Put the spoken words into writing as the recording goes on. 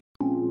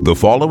The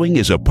following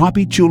is a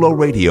Papi Chulo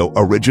Radio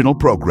original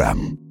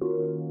program.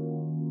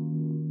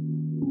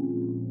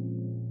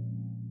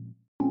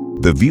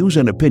 The views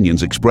and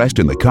opinions expressed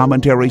in the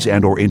commentaries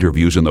and/or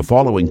interviews in the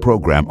following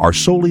program are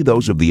solely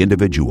those of the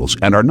individuals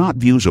and are not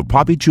views of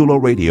Papi Chulo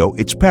Radio,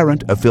 its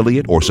parent,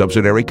 affiliate, or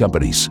subsidiary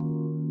companies.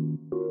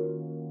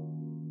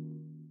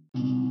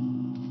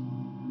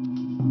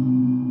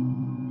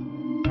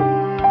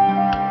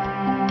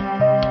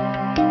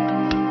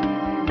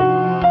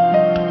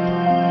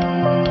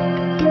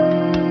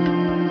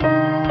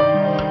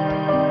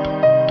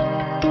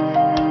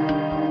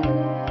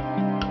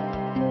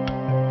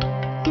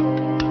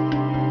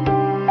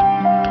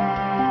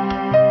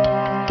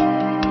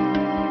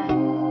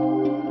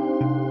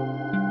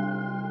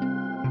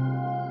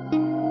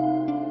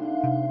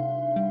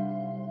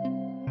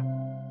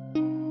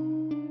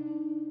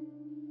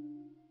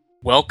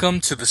 Welcome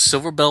to the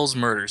Silver Bells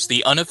Murders,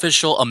 the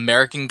unofficial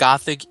American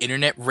Gothic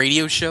internet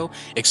radio show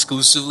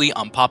exclusively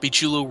on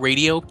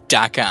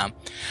PapiChuloRadio.com.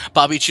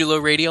 Papi Chulo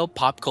Radio,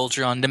 pop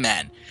culture on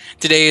demand.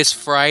 Today is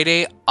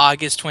Friday,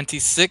 August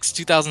 26,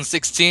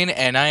 2016,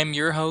 and I am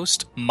your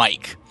host,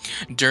 Mike.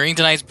 During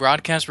tonight's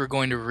broadcast, we're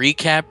going to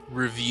recap,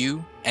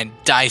 review, and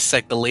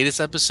dissect the latest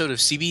episode of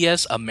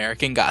CBS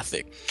American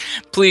Gothic.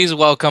 Please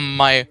welcome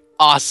my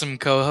awesome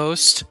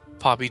co-host,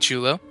 Papi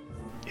Chulo.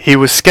 He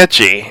was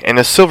sketchy in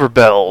a Silver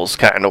Bells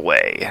kind of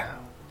way.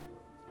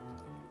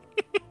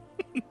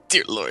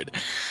 Dear Lord.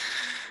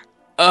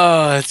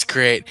 Oh, that's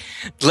great.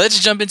 Let's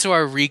jump into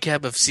our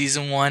recap of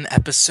Season 1,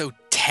 Episode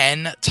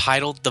 10,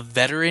 titled The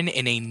Veteran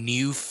in a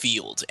New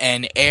Field,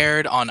 and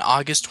aired on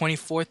August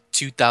 24th,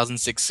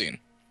 2016.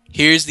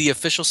 Here's the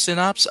official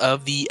synopsis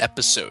of the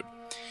episode.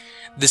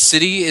 The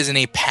city is in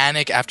a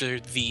panic after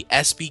the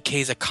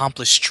SBK's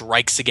accomplice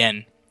strikes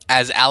again.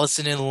 As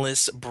Allison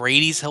enlists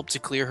Brady's help to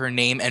clear her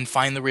name and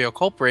find the real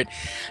culprit,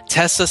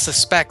 Tessa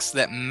suspects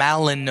that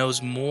Madeline knows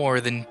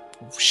more than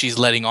she's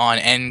letting on,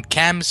 and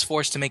Cam is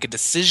forced to make a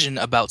decision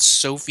about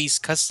Sophie's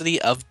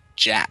custody of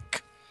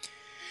Jack.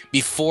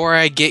 Before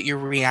I get your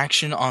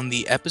reaction on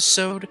the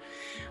episode,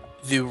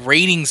 the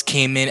ratings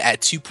came in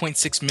at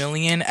 2.6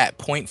 million at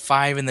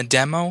 0.5 in the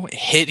demo,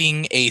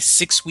 hitting a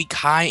 6-week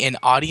high in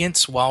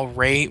audience while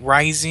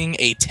rising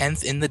a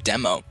 10th in the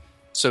demo.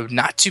 So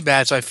not too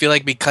bad. So I feel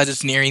like because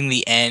it's nearing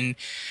the end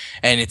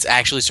and it's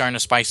actually starting to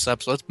spice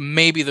up, so that's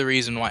maybe the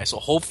reason why. So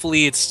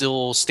hopefully it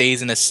still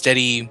stays in a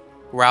steady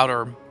route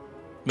or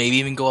maybe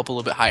even go up a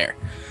little bit higher.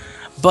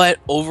 But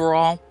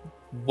overall,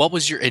 what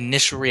was your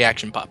initial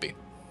reaction, Papi?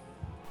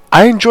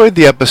 I enjoyed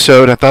the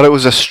episode. I thought it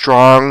was a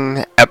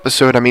strong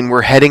episode. I mean,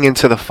 we're heading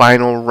into the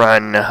final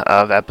run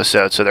of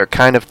episodes, so they're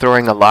kind of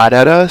throwing a lot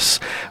at us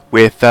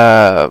with,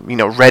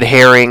 red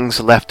herrings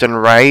left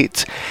and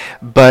right.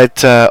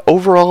 But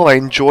overall, I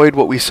enjoyed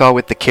what we saw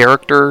with the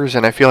characters,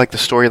 and I feel like the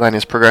storyline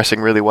is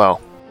progressing really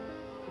well.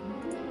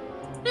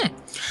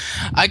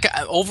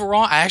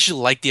 Overall, I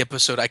actually like the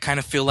episode. I kind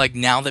of feel like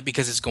now that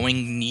because it's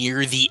going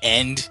near the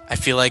end, I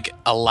feel like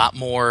a lot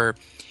more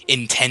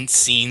intense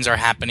scenes are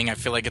happening. I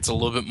feel like it's a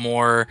little bit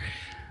more,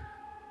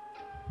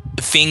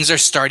 things are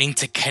starting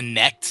to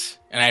connect,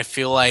 and I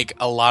feel like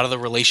a lot of the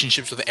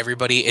relationships with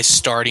everybody is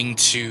starting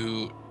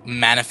to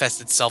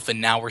manifest itself, and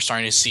now we're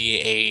starting to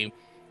see a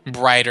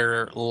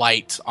brighter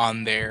light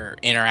on their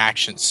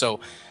interactions.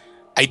 So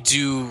I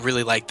do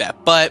really like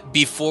that. But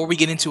before we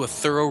get into a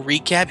thorough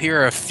recap,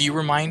 here are a few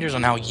reminders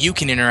on how you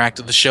can interact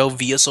with the show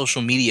via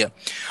social media.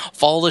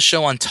 Follow the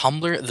show on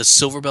Tumblr,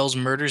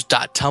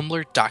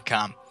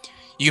 thesilverbellsmurders.tumblr.com.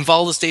 You can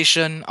follow the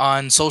station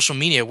on social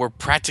media. We're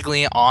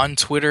practically on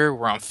Twitter.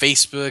 We're on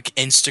Facebook,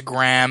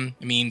 Instagram.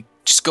 I mean,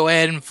 just go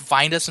ahead and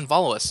find us and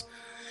follow us.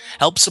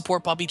 Help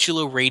support Papi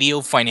Chulo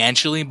Radio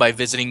financially by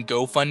visiting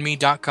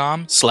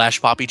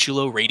gofundme.com/Papi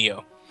Chulo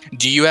Radio.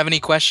 Do you have any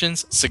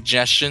questions,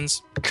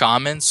 suggestions,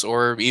 comments,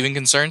 or even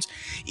concerns?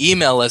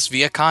 Email us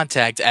via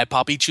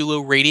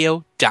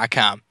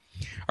contact@PapiChuloRadio.com.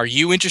 Are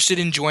you interested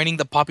in joining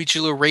the Papi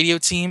Chulo Radio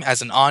team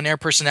as an on-air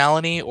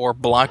personality or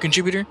blog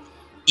contributor?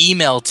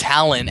 Email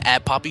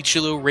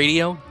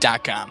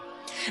talent@PapiChuloRadio.com.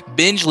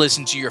 Binge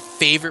listen to your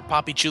favorite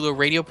Papi Chulo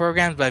Radio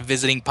programs by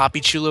visiting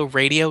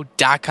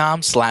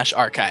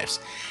PapiChuloRadio.com/archives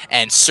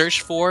and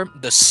search for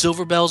The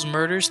Silver Bells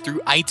Murders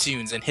through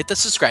iTunes and hit the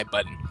subscribe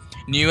button.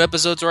 New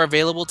episodes are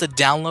available to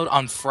download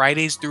on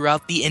Fridays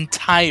throughout the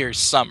entire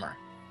summer.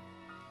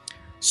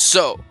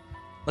 So,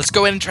 let's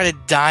go ahead and try to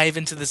dive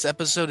into this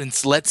episode and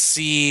let's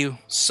see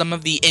some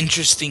of the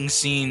interesting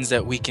scenes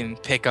that we can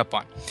pick up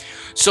on.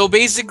 So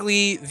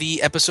basically,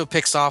 the episode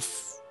picks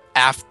off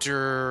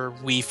after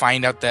we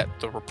find out that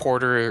the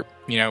reporter,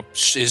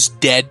 is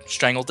dead,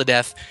 strangled to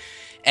death.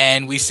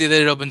 And we see that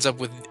it opens up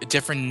with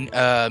different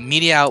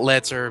media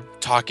outlets are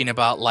talking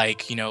about,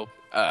 the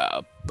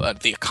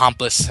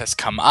accomplice has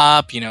come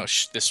up,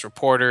 this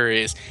reporter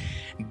is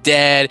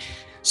dead.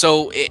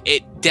 So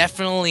it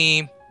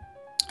definitely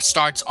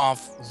starts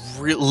off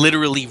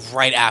literally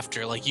right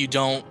after. Like, you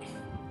don't,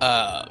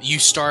 you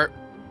start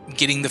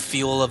getting the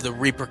feel of the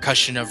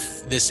repercussion of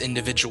this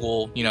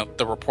individual,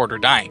 the reporter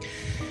dying.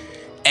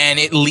 And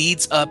it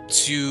leads up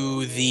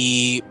to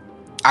the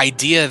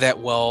idea that,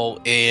 well,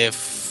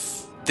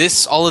 if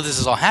all of this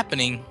is all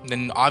happening,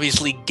 then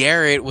obviously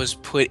Garrett was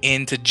put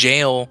into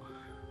jail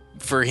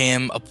for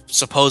him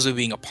supposedly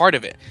being a part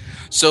of it.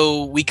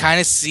 So we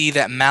kind of see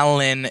that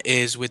Madeline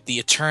is with the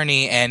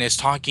attorney and is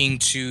talking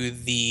to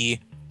the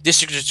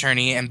district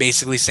attorney and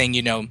basically saying,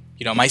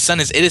 my son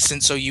is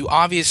innocent, so you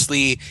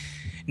obviously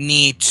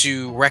need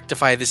to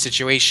rectify the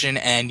situation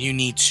and you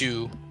need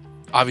to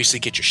obviously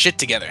get your shit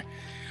together.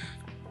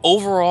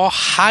 Overall,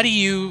 how do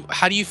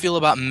you feel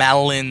about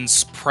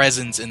Madeline's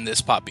presence in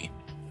this, Poppy?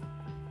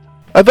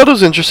 I thought it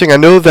was interesting. I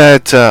know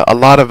that a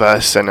lot of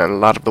us, and a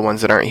lot of the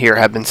ones that aren't here,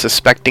 have been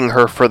suspecting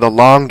her for the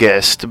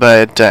longest,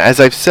 but as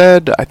I've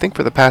said, I think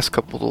for the past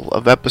couple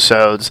of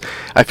episodes,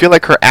 I feel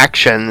like her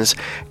actions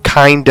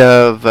kind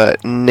of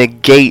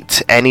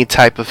negate any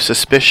type of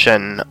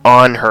suspicion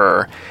on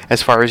her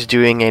as far as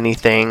doing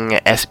anything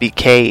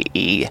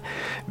SBK-y,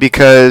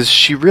 because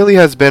she really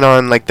has been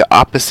on like the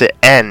opposite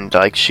end.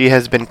 Like, she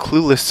has been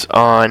clueless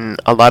on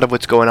a lot of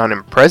what's going on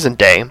in present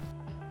day.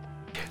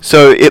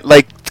 So it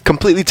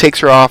completely takes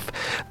her off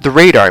the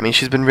radar. I mean,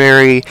 she's been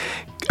very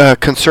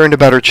concerned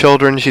about her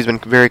children. She's been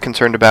very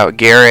concerned about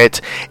Garrett,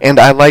 and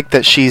I like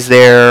that she's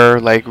there,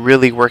 like,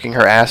 really working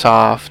her ass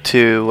off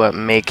to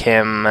make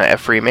him a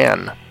free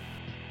man.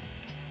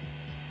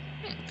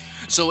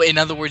 So, in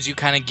other words, you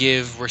kind of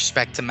give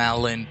respect to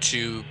Madeline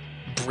to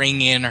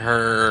bring in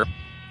her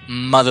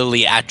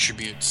motherly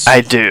attributes.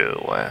 I do.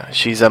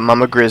 She's a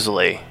mama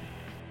grizzly.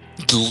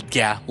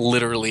 Yeah,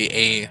 literally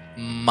a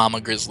mama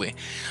grizzly.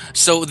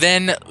 So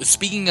then,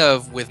 speaking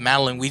of with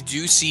Madeline, we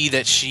do see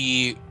that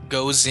she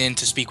goes in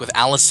to speak with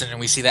Allison, and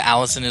we see that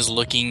Allison is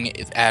looking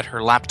at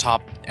her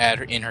laptop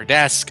in her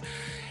desk,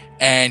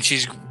 and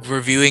she's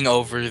reviewing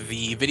over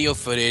the video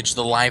footage,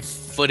 the live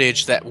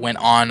footage that went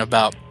on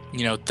about,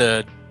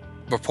 the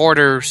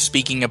reporter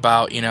speaking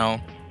about,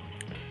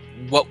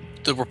 what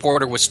the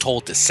reporter was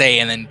told to say,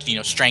 and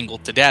then,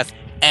 strangled to death.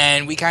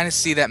 And we kind of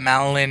see that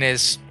Madeline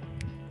is,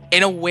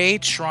 in a way,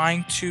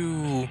 trying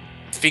to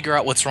figure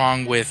out what's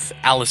wrong with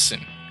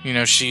Allison.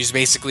 She's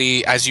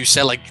basically, as you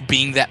said, like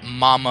being that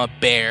mama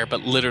bear,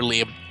 but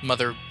literally a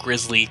mother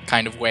grizzly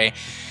kind of way.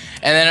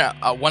 And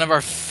then one of our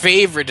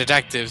favorite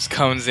detectives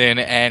comes in,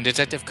 and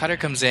Detective Cutter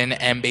comes in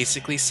and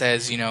basically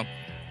says,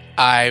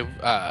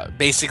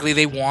 basically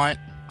they want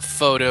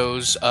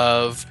photos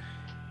of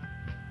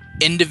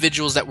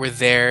individuals that were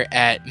there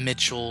at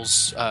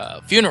Mitchell's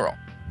funeral.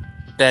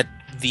 That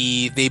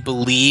they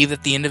believe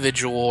that the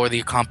individual or the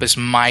accomplice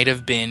might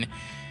have been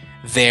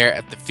there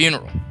at the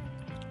funeral.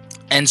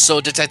 And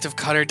so Detective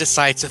Cutter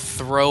decides to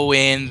throw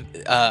in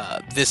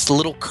this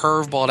little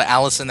curveball to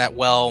Allison that,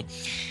 well,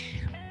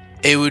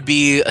 it would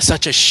be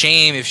such a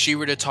shame if she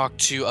were to talk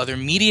to other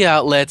media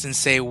outlets and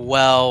say,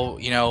 well,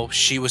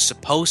 she was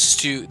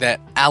supposed to,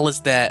 that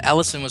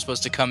Allison was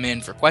supposed to come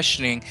in for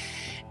questioning,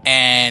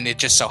 and it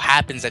just so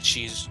happens that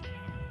she's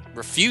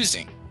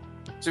refusing.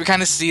 So we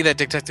kind of see that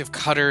Detective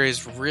Cutter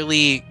is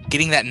really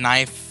getting that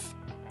knife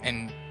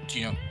and,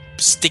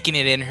 sticking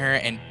it in her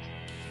and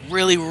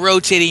really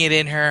rotating it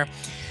in her,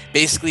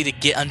 basically to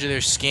get under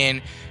their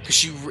skin.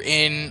 Because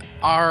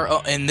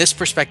in this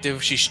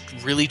perspective, she's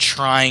really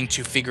trying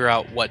to figure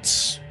out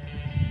what's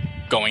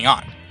going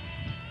on.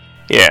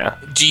 Yeah.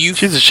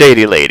 She's a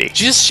shady lady.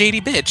 She's a shady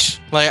bitch.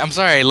 Like, I'm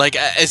sorry. Like,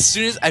 as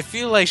soon as I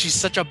feel like she's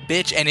such a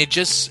bitch, and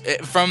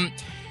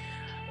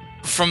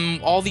from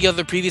all the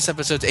other previous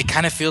episodes, it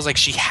kind of feels like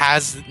she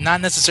has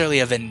not necessarily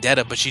a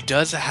vendetta, but she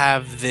does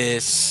have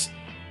this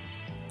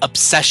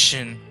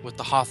obsession with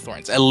the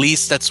Hawthorns. At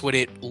least that's what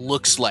it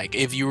looks like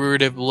if you were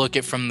to look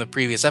at from the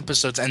previous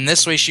episodes. And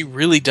this way, she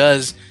really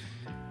does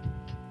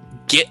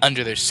get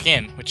under their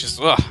skin, which is,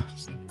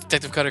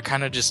 Detective Cutter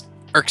kind of just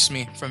irks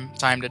me from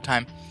time to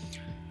time.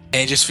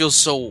 And it just feels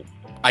so,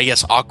 I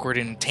guess, awkward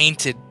and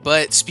tainted.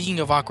 But speaking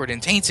of awkward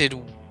and tainted,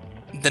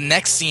 the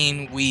next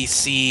scene we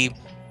see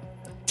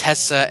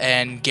Tessa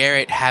and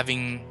Garrett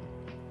having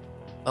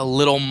a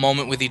little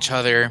moment with each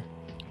other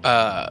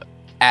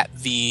at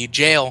the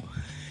jail,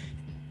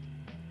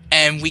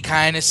 and we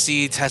kind of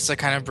see Tessa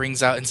kind of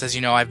brings out and says,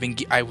 I've been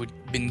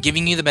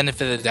giving you the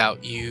benefit of the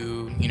doubt.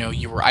 You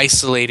were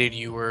isolated,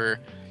 you were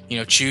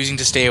choosing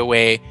to stay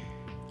away,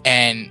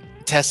 and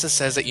Tessa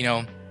says that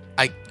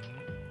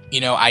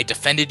I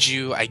defended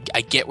you. I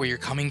get where you're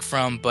coming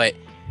from,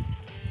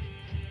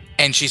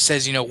 and she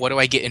says, what do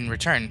I get in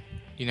return?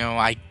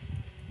 I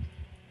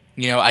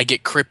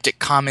get cryptic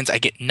comments. I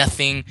get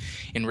nothing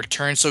in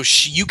return. So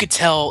you could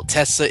tell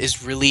Tessa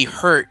is really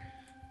hurt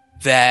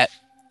that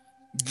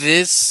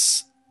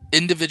this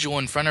individual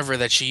in front of her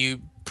that she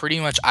pretty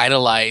much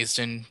idolized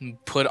and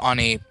put on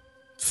a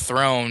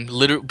throne,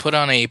 literally put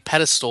on a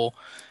pedestal,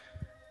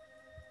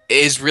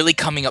 is really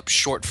coming up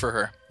short for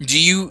her. Do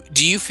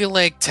you feel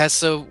like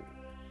Tessa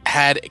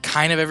had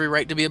kind of every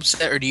right to be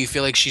upset, or do you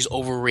feel like she's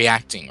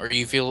overreacting, or do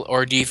you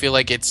feel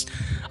like it's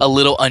a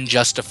little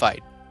unjustified?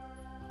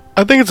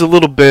 I think it's a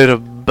little bit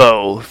of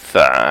both.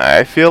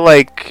 I feel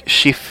like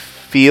she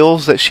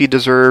feels that she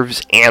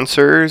deserves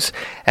answers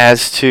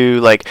as to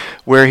like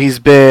where he's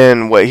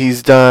been, what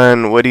he's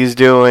done, what he's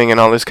doing, and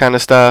all this kind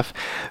of stuff.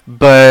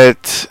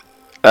 But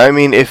I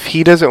mean, if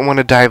he doesn't want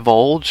to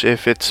divulge,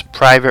 if it's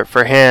private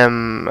for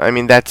him, I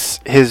mean, that's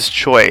his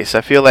choice.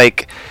 I feel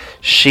like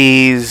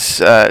she's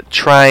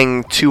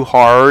trying too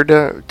hard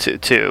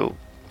to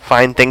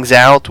find things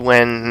out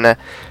when,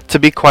 to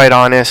be quite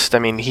honest, I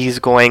mean, he's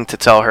going to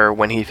tell her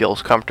when he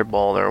feels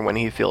comfortable or when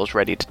he feels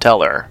ready to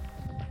tell her.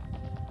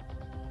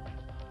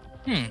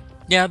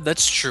 Yeah,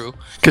 that's true.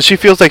 Because she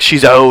feels like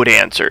she's owed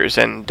answers,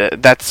 and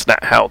that's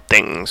not how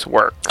things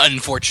work.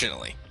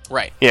 Unfortunately.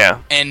 Right.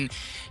 Yeah. And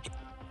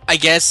I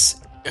guess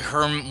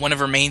one of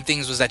her main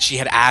things was that she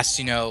had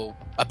asked,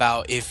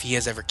 about if he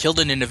has ever killed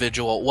an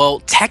individual.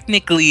 Well,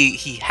 technically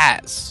he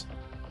has.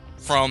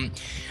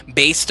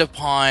 Based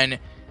upon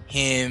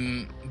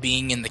him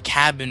being in the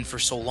cabin for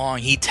so long,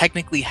 he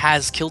technically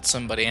has killed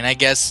somebody. And I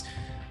guess,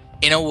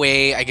 in a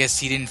way,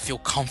 he didn't feel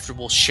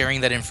comfortable sharing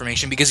that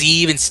information, because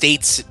he even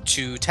states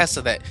to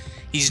Tessa that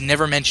he's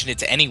never mentioned it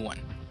to anyone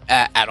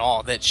at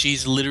all. That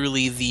she's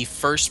literally the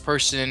first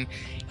person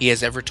he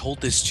has ever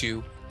told this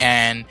to.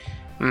 And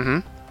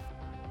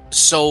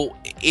so,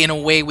 in a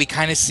way, we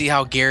kind of see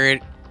how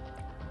Garrett,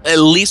 at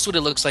least what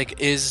it looks like,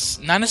 is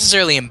not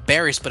necessarily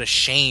embarrassed, but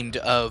ashamed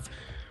of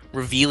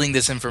revealing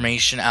this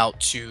information out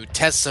to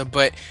Tessa.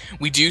 But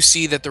we do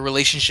see that the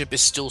relationship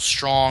is still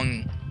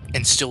strong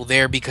and still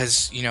there,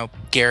 because,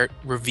 Garrett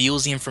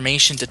reveals the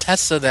information to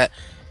Tessa that,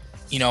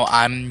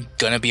 I'm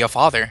gonna be a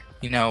father.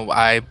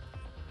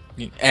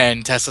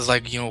 And Tessa's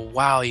like,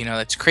 wow,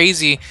 that's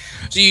crazy.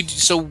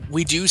 So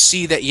we do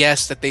see that,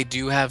 yes, that they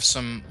do have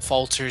some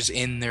falters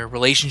in their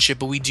relationship,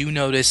 but we do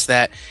notice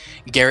that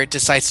Garrett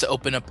decides to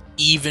open up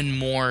even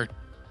more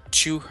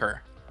to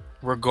her,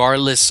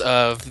 regardless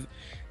of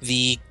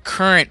the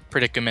current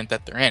predicament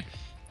that they're in.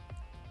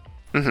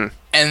 And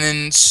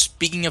then,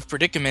 speaking of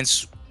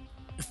predicaments,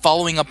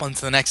 following up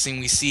onto the next thing,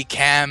 we see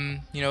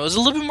Cam, is a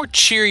little bit more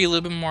cheery, a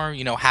little bit more,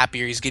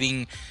 happier. He's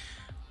getting...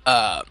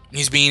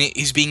 he's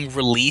being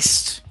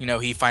released.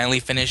 He finally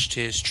finished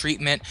his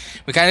treatment.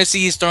 We kind of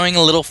see he's throwing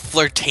a little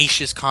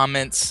flirtatious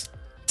comments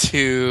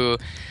to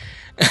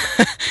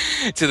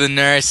to the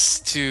nurse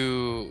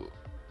to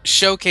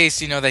showcase,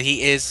 that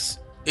he is.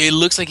 It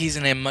looks like he's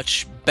in a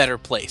much better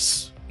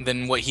place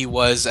than what he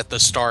was at the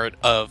start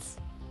of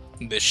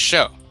this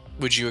show.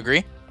 Would you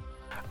agree?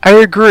 I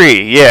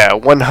agree. Yeah,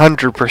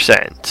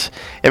 100%.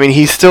 I mean,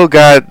 he's still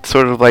got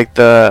sort of like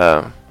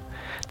the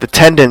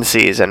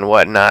tendencies and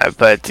whatnot,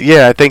 but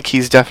yeah, I think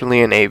he's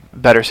definitely in a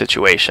better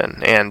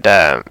situation, and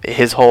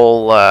his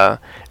whole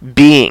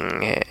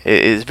being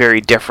is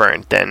very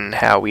different than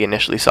how we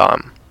initially saw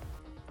him.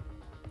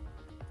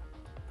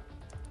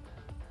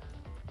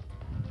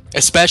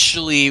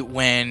 Especially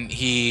when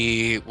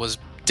he was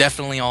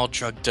definitely all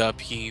drugged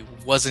up, he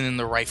wasn't in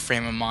the right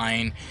frame of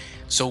mind,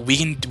 so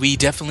we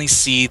definitely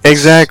see this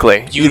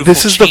exactly.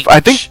 This is change.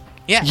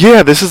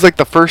 This is like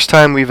the first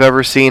time we've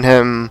ever seen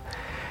him,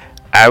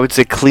 I would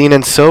say, clean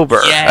and sober.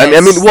 Yes. I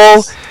mean,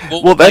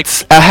 well,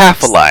 that's a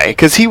half a lie,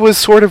 because he was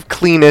sort of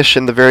cleanish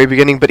in the very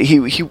beginning, but he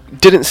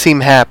didn't seem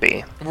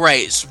happy.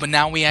 Right, but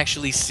now we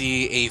actually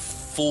see a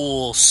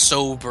full,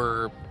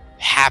 sober,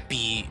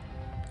 happy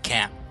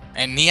Cam.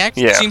 And he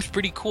actually seems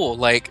pretty cool,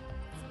 like,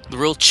 the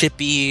real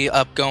chippy,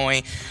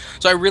 upgoing.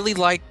 So I really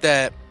like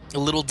that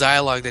little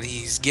dialogue that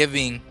he's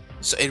giving.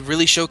 So it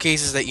really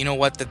showcases that,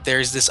 that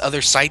there's this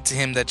other side to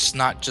him that's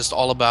not just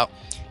all about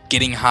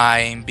getting high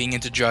and being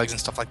into drugs and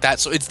stuff like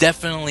that. So it's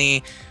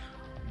definitely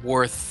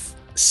worth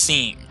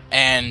seeing.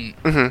 And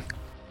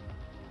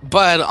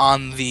but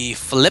on the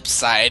flip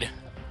side,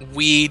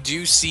 we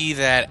do see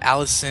that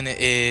Allison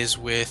is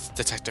with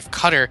Detective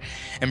Cutter,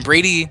 and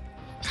Brady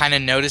kind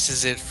of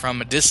notices it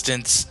from a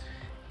distance,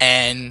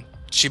 and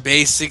he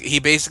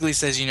basically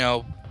says,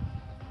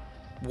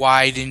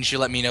 why didn't you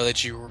let me know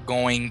that you were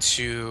going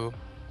to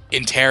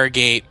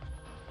interrogate,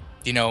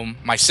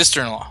 my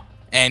sister-in-law?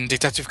 And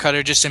Detective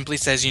Cutter just simply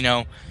says,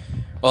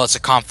 well, it's a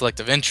conflict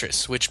of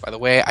interest, which, by the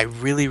way, I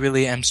really,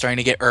 really am starting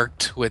to get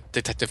irked with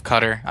Detective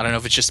Cutter. I don't know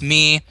if it's just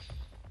me,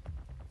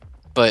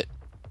 but,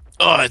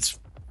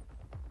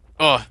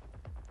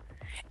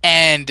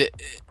 and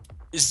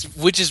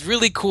which is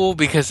really cool,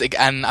 because,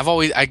 and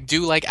I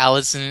do like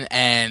Allison,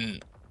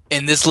 and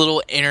in this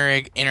little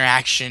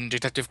interaction,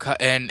 Detective Cutter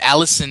and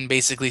Allison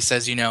basically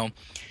says,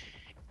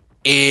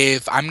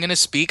 if I'm going to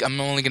speak, I'm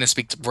only going to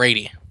speak to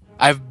Brady.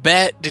 I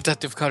bet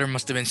Detective Cutter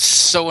must have been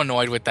so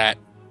annoyed with that.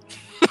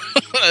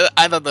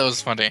 I thought that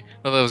was funny. I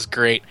thought that was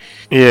great.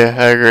 Yeah,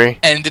 I agree.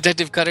 And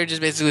Detective Cutter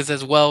just basically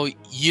says, well,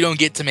 you don't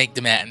get to make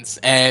demands.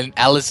 And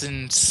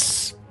Allison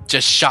just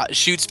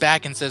shoots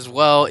back and says,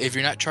 well, if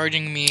you're not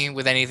charging me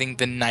with anything,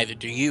 then neither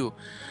do you.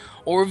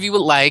 Or if you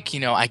would like,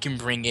 I can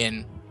bring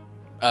in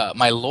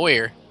my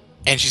lawyer.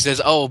 And she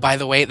says, oh, by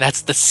the way,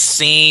 that's the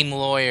same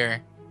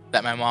lawyer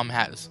that my mom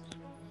has.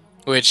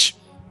 Which...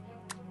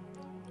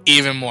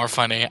 even more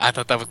funny. I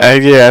thought that was...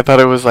 I thought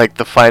it was like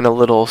the final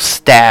little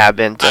stab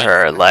into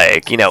her,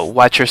 like,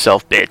 watch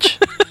yourself, bitch.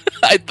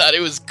 I thought it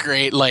was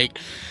great. Like,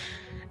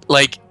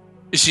 Like,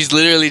 she's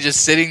literally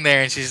just sitting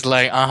there and she's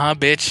like,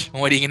 bitch,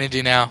 what are you gonna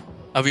do now?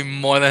 I'll be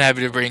more than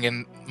happy to bring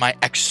in my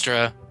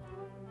extra,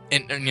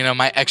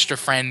 my extra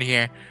friend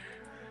here.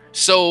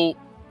 So,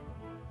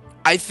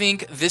 I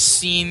think this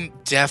scene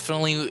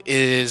definitely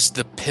is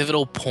the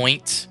pivotal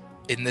point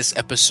in this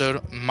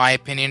episode, in my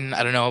opinion.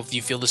 I don't know if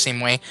you feel the same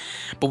way,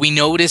 but we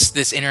noticed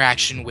this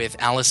interaction with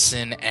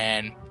Allison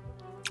and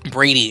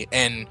Brady,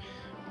 and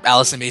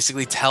Allison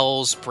basically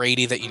tells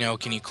Brady that,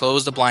 can you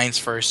close the blinds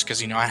first,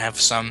 because, I have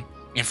some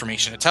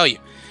information to tell you.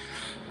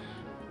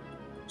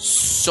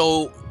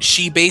 So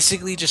she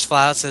basically just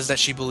flat out says that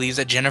she believes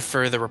that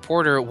Jennifer, the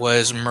reporter,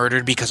 was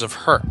murdered because of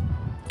her.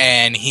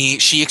 And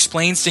she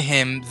explains to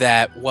him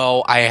that,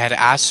 well, I had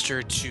asked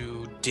her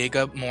to dig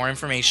up more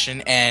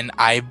information, and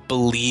I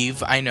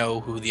believe I know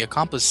who the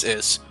accomplice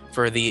is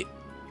for the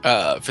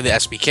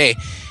SBK,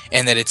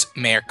 and that it's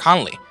Mayor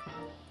Conley.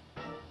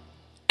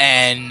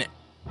 And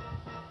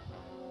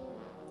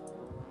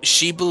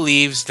she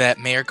believes that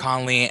Mayor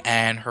Conley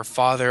and her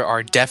father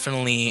are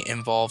definitely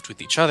involved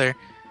with each other.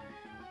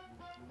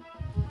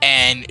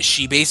 And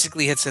she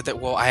basically had said that,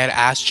 well, I had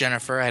asked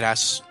Jennifer, I had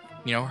asked,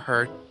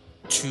 her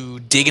to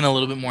dig in a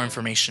little bit more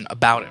information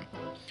about him.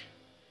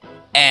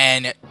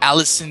 And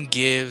Allison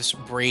gives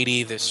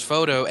Brady this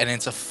photo, and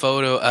it's a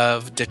photo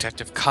of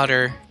Detective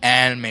Cutter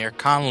and Mayor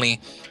Conley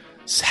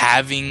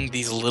having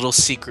these little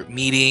secret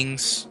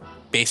meetings,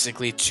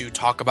 basically to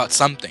talk about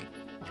something.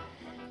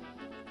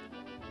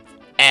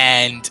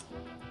 And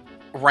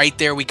right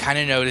there, we kind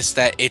of notice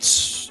that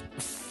it's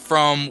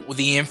from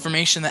the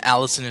information that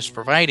Allison is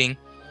providing.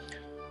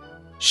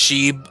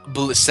 She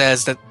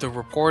says that the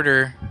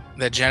reporter,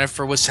 that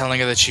Jennifer was telling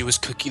her that she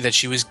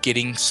was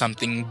getting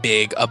something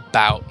big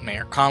about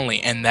Mayor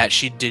Conley, and that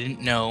she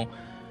didn't know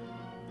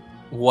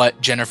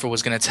what Jennifer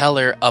was going to tell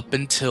her up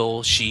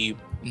until she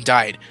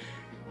died.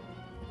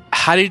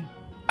 How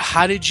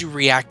did you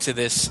react to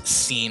this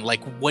scene?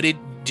 Like,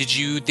 did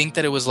you think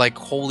that it was like,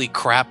 holy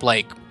crap?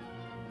 Like,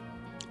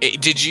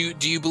 do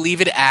you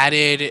believe it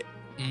added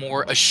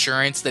more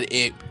assurance that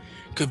it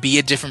could be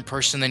a different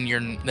person than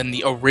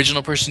the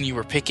original person you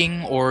were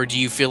picking, or do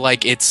you feel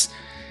like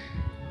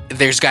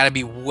there's got to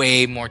be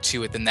way more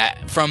to it than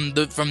that from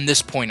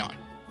this point on?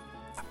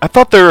 I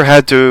thought there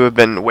had to have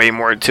been way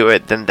more to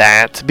it than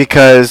that,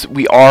 because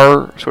we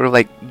are sort of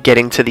like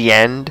getting to the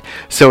end,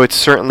 so it's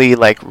certainly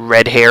like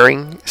red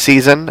herring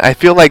season. I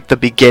feel like the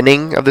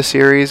beginning of the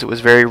series was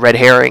very red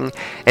herring,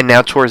 and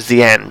now towards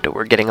the end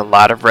we're getting a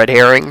lot of red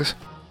herrings.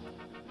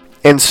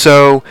 And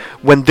so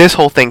when this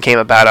whole thing came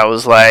about, I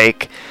was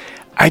like,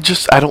 I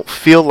don't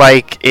feel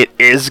like it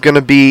is going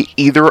to be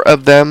either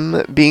of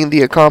them being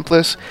the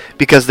accomplice,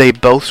 because they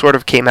both sort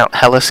of came out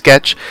hella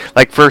sketch.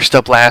 Like, first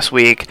up last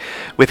week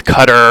with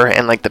Cutter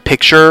and like the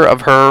picture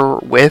of her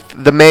with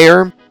the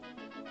mayor.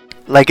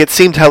 Like, it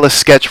seemed hella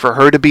sketch for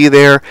her to be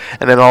there,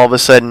 and then all of a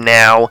sudden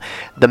now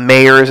the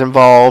mayor is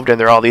involved and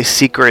there are all these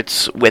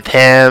secrets with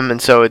him,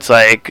 and so it's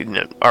like,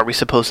 are we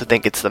supposed to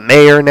think it's the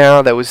mayor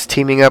now that was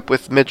teaming up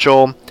with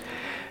Mitchell?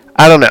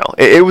 I don't know.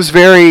 It was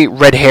very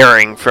red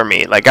herring for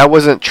me. Like, I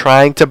wasn't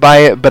trying to buy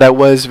it, but I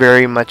was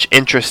very much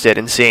interested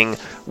in seeing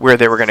where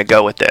they were going to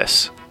go with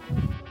this.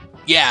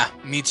 Yeah,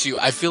 me too.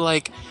 I feel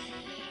like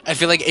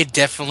it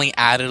definitely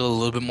added a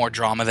little bit more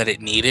drama that it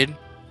needed.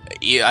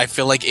 I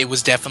feel like it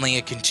was definitely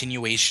a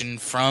continuation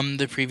from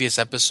the previous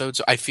episode,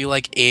 so I feel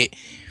like it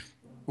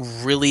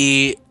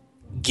really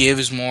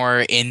gives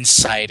more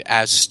insight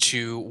as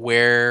to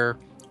where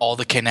all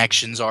the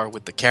connections are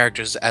with the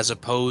characters, as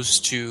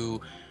opposed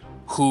to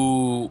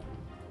who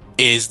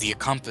is the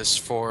accomplice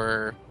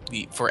for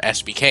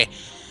SBK.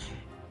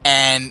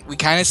 And we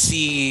kind of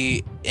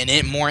see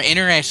more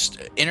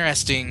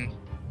interesting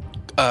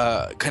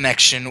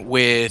connection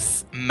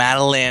with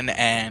Madeline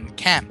and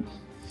Cam.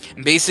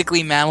 And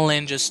basically,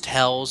 Madeline just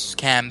tells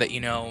Cam that,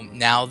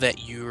 now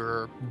that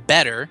you're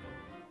better,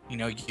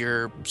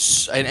 you're,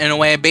 in a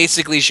way,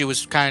 basically she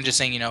was kind of just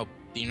saying, you're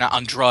not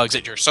on drugs,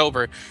 that you're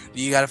sober,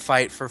 you got to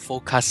fight for full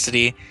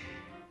custody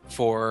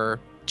for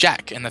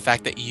Jack, and the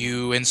fact that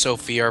you and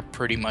Sophie are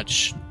pretty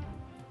much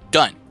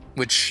done,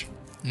 which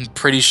I'm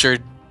pretty sure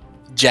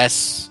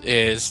Jess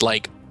is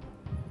like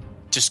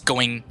just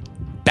going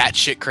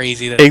batshit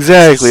crazy.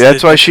 Exactly,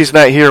 that's why she's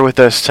not here with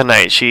us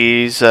tonight.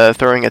 She's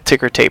throwing a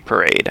ticker tape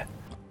parade.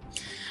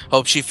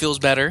 Hope she feels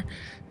better.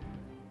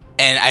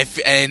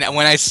 And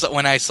when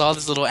I saw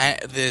this little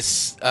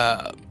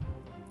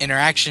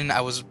interaction,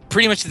 I was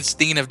pretty much just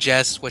thinking of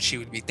Jess, what she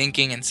would be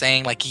thinking and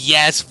saying, like,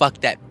 yes,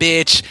 fuck that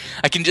bitch.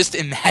 I can just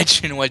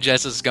imagine what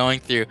Jess is going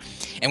through.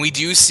 And we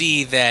do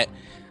see that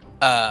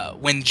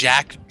when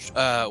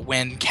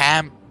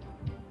Cam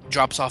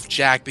drops off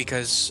Jack,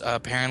 because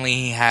apparently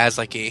he has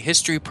like a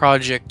history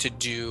project to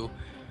do,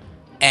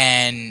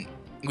 and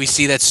we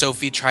see that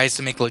Sophie tries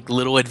to make like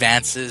little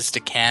advances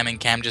to Cam, and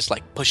Cam just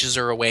like pushes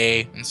her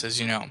away and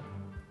says,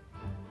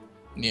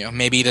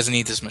 maybe he doesn't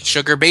need this much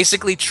sugar.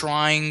 Basically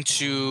trying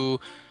to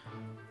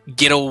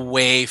get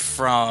away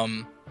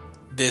from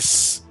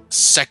this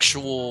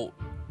sexual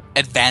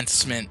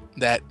advancement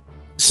that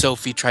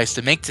Sophie tries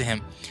to make to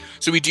him.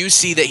 So we do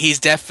see that he's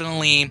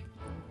definitely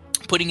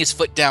putting his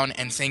foot down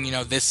and saying,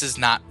 this is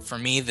not for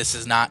me. This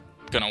is not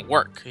gonna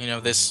work.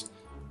 This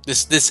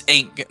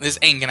ain't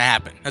gonna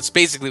happen. That's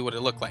basically what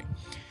it looked like.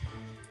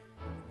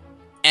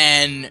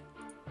 And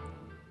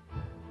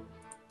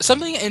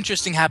something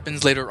interesting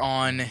happens later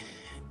on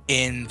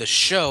in the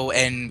show,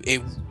 and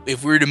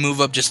if we were to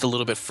move up just a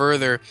little bit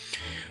further,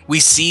 we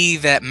see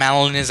that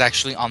Madeline is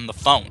actually on the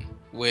phone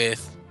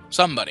with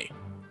somebody.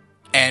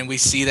 And we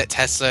see that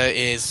Tessa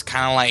is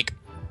kind of like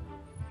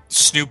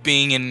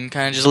snooping and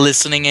kind of just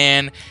listening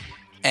in.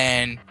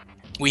 And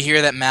we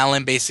hear that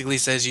Madeline basically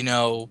says,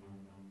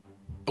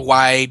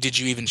 why did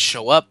you even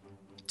show up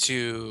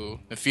to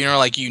the funeral?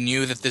 Like, you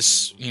knew that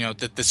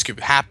this could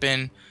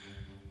happen.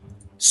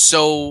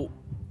 So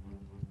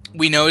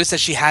we notice that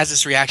she has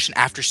this reaction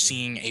after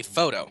seeing a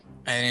photo.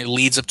 And it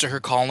leads up to her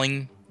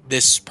calling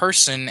this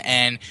person.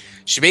 And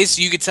she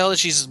basically, you could tell that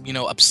she's,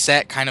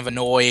 upset, kind of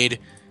annoyed,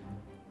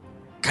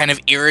 kind of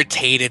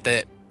irritated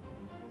that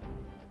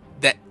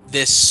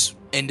this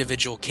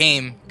individual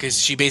came, because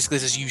she basically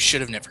says, you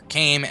should have never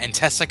came. And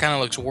Tessa kind of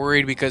looks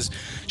worried because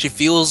she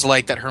feels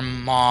like that her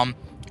mom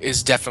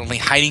is definitely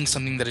hiding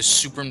something that is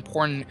super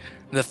important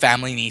the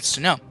family needs to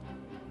know.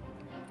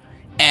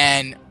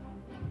 And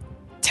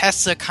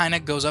Tessa kind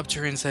of goes up to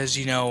her and says,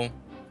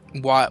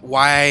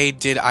 why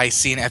did I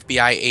see an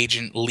FBI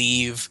agent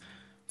leave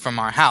from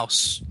our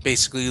house,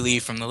 basically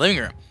leave from the living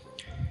room?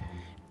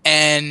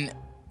 And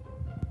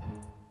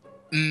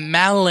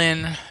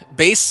Madeline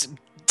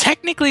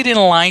technically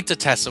didn't lie to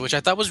Tessa, which I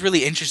thought was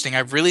really interesting. I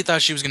really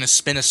thought she was going to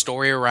spin a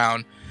story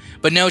around,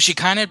 but no, she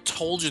kind of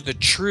told her the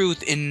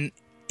truth in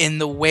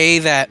the way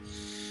that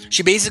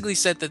she basically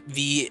said that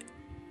the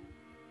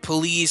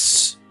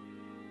police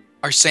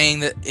are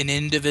saying that an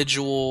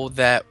individual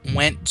that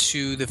went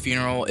to the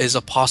funeral is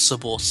a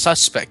possible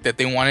suspect, that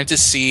they wanted to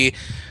see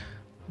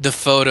the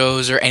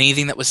photos or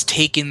anything that was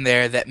taken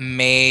there that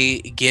may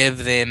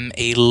give them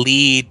a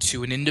lead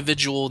to an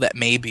individual that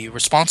may be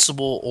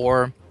responsible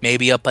or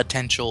maybe a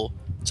potential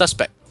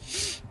suspect.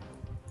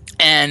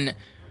 And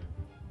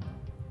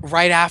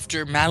right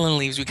after Madeline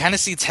leaves, we kind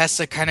of see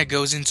Tessa kind of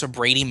goes into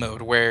Brady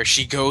mode, where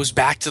she goes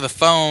back to the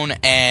phone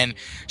and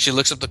she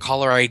looks up the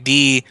caller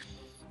ID,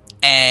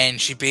 and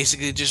she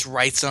basically just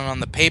writes down on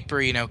the paper,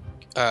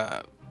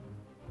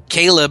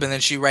 Caleb, and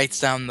then she writes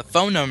down the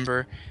phone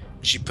number.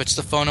 She puts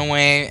the phone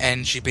away,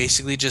 and she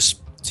basically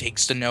just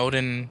takes the note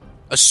and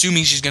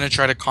assuming she's going to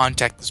try to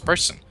contact this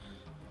person.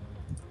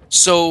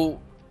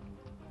 So,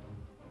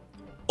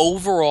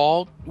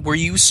 overall, were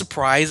you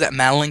surprised that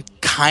Madeline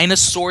kind of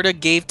sort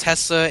of gave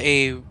Tessa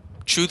a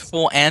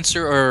truthful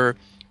answer, or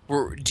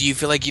do you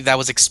feel like that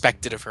was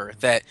expected of her?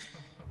 That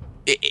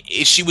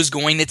she was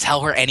going to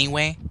tell her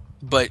anyway,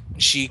 but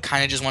she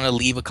kind of just wanted to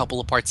leave a couple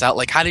of parts out?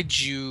 Like, how did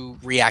you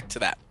react to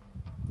that?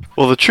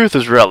 Well, the truth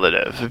is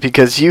relative,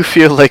 because you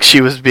feel like she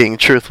was being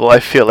truthful. I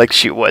feel like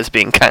she was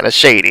being kind of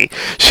shady.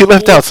 She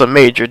left out some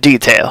major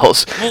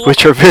details,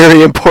 which are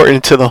very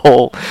important to the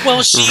whole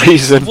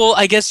reason. Well,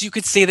 I guess you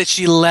could say that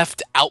she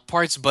left out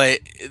parts, but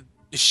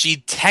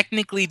she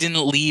technically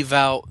didn't leave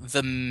out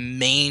the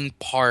main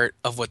part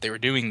of what they were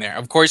doing there.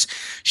 Of course,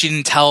 she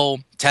didn't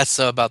tell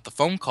Tessa about the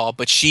phone call,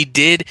 but she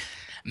did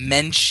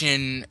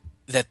mention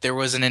that there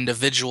was an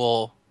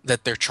individual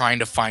that they're trying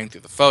to find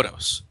through the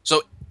photos.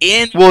 So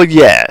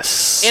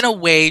yes. In a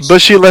way.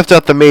 But she left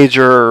out the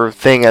major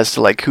thing as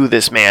to, like, who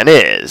this man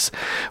is.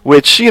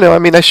 Which, she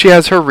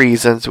has her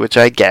reasons, which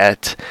I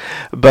get.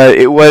 But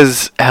it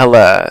was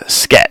hella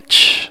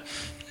sketch.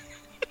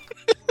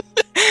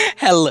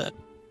 Hella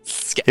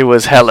sketch. It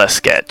was hella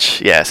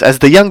sketch, yes. As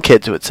the young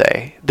kids would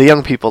say. The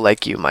young people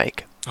like you,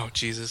 Mike. Oh,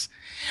 Jesus.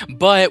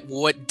 But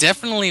what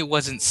definitely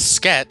wasn't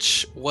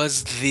sketch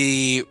was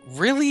the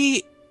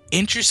really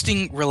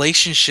interesting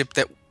relationship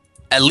that,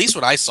 at least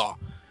what I saw,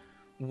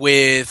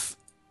 with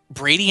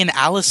Brady and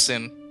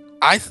Allison.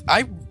 I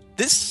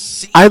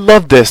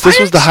love this. This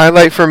was the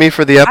highlight for me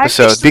for the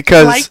episode,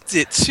 because I liked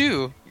it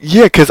too.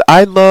 Yeah, because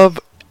I love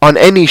on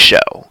any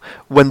show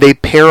when they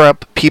pair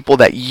up people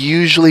that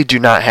usually do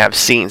not have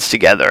scenes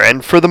together.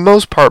 And for the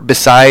most part,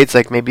 besides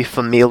like maybe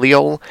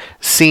familial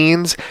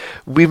scenes,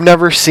 we've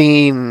never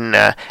seen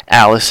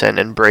Allison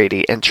and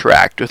Brady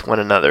interact with one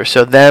another.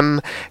 So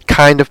them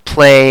kind of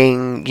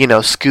playing,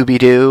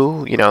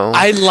 Scooby-Doo,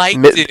 I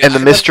liked it. And the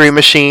Mystery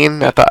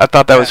Machine. I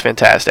thought that was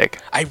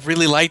fantastic. I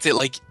really liked it.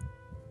 Like,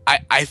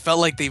 I felt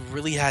like they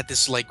really had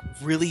this like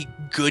really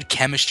good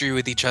chemistry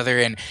with each other,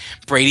 and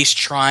Brady's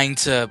trying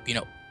to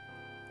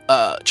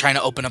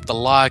open up the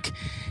lock,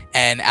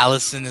 and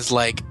Allison is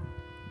like,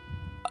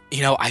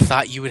 I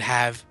thought you would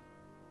have,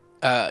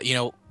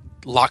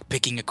 lock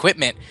picking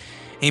equipment.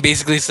 And he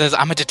basically says,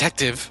 I'm a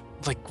detective.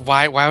 Like,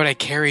 why would I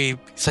carry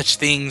such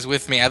things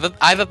with me? I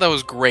thought that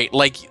was great.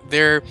 Like,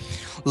 their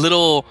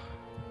little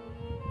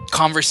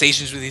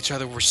conversations with each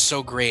other were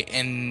so great,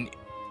 and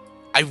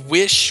I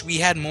wish we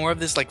had more of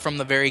this, like, from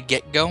the very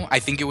get-go. I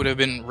think it would have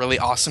been really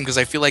awesome, because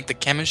I feel like the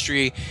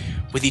chemistry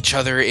with each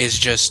other is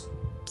just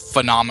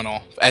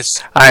phenomenal.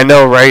 As I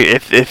know, right?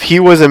 If he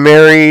wasn't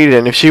married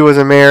and if she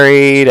wasn't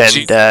married and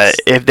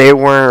if they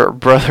weren't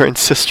brother and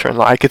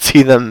sister-in-law, I could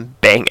see them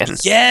banging.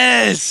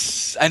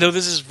 Yes, I know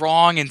this is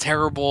wrong and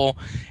terrible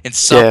and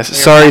some. Yes,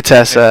 sorry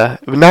Tessa,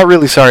 but not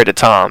really sorry to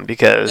Tom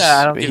because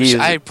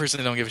I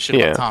personally don't give a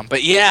shit about Tom.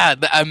 But yeah,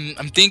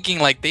 I'm thinking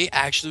like they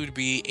actually would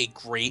be a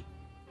great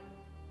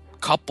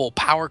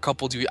power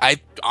couple. I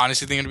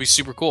honestly think it would be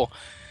super cool.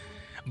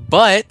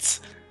 But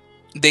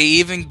they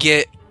even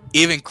get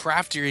even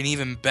craftier and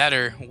even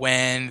better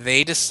when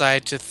they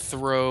decide to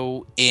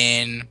throw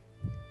in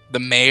the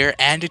mayor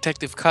and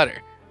Detective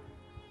Cutter.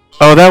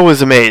 Oh, that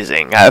was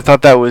amazing. I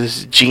thought that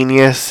was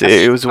genius.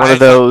 It was one of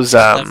those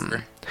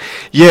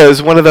yeah, it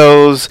was one of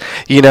those,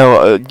 you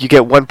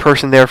get one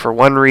person there for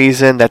one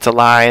reason, that's a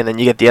lie, and then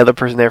you get the other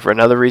person there for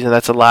another reason,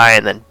 that's a lie,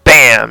 and then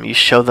bam, you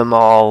show them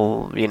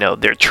all,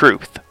 their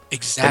truth.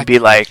 Exactly. And be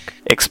like,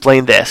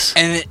 explain this.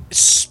 And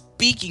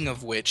speaking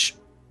of which,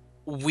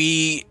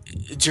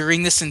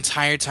 during this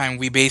entire time,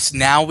 we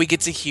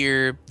get to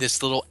hear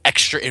this little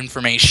extra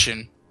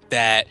information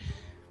that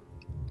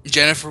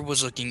Jennifer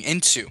was looking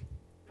into.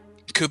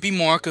 Could be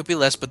more, could be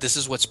less, but this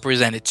is what's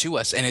presented to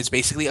us. And it's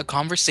basically a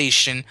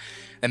conversation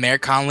that Mayor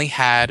Connolly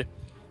had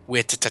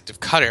with Detective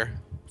Cutter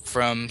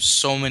from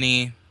from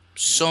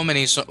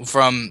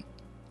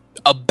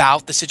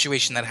about the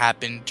situation that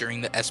happened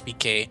during the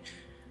SBK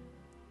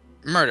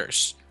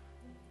murders.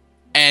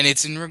 And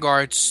it's in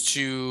regards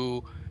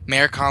to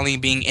Mayor Connolly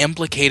being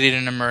implicated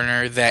in a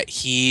murder that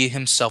he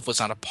himself was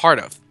not a part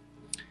of.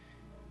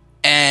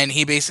 And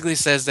he basically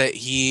says that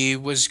he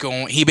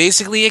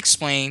basically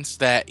explains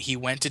that he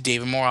went to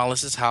David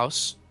Morales'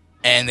 house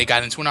and they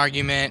got into an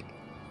argument,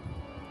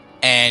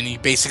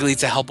 and basically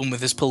to help him with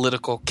his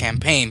political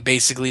campaign,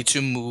 basically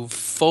to move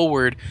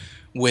forward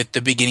with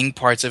the beginning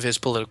parts of his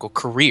political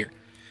career.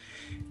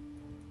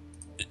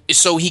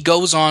 So he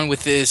goes on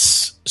with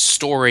this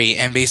story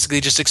and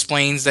basically just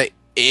explains that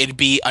it'd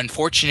be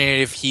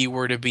unfortunate if he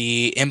were to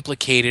be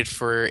implicated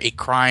for a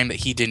crime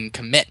that he didn't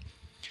commit.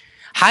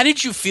 How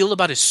did you feel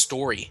about his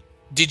story?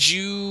 Do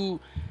you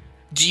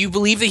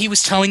believe that he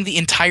was telling the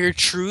entire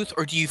truth,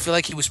 or do you feel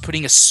like he was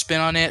putting a spin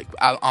on it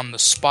on the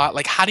spot?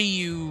 Like, how do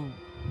you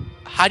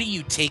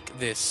take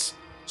this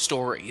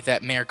story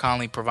that Mayor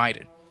Connolly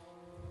provided?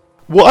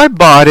 Well, I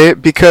bought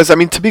it because,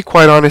 to be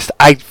quite honest,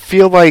 I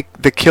feel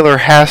like the killer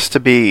has to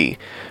be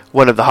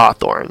one of the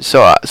Hawthorns.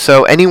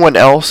 So anyone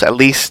else, at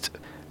least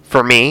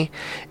for me,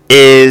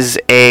 is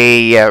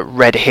a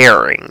red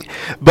herring.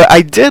 But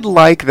I did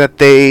like that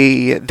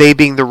they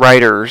being the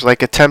writers,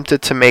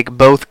 attempted to make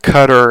both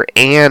Cutter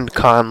and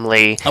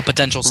Connolly a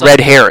potential red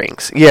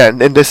herrings. Yeah,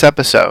 in this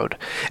episode,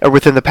 or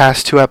within the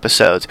past 2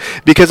 episodes.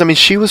 Because,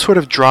 she was sort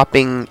of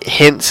dropping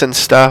hints and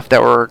stuff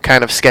that were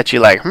kind of sketchy,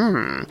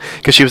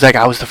 because she was like,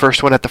 I was the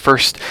first one at the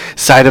first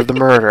site of the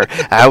murder.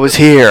 I was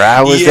here.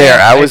 I was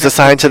there. I was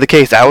assigned to the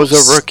case. I was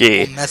a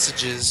rookie.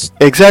 Messages.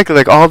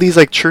 Exactly, all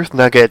these, truth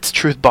nuggets,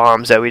 truth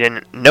bombs that we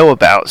didn't know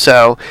about.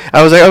 So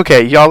I was like,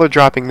 okay, y'all are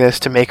dropping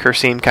this to make her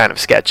seem kind of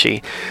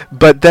sketchy.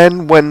 But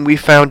then when we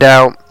found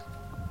out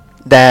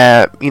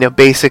that,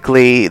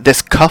 basically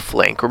this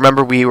cufflink,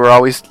 remember we were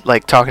always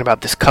talking about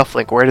this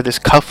cufflink, where did this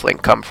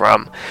cufflink come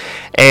from?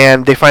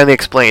 And they finally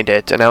explained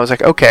it, and I was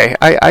like, okay,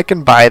 I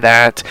can buy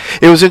that.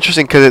 It was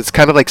interesting because it's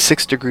kind of like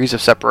 6 degrees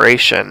of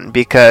separation,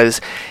 because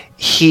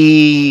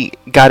he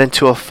got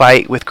into a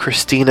fight with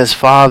Christina's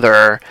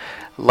father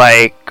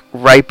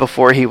right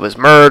before he was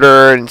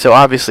murdered, and so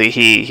obviously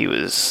he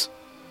was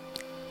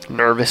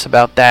nervous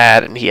about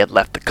that, and he had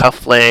left the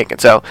cufflink,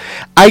 and so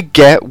I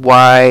get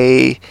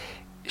why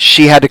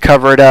she had to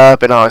cover it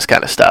up and all this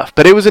kind of stuff.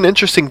 But it was an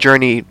interesting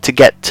journey to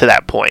get to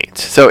that point.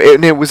 So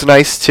it was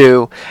nice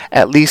to,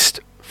 at least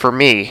for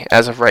me,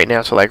 as of right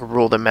now, to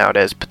rule them out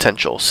as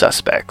potential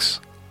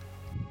suspects.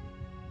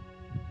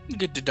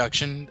 Good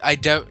deduction. I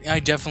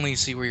definitely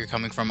see where you're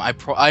coming from. I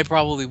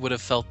probably would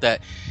have felt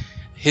that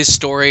his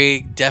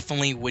story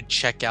definitely would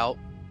check out,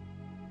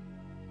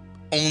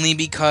 only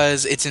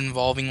because it's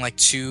involving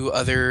 2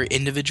 other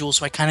individuals.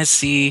 So I kind of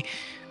see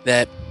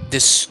that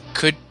this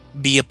could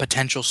be a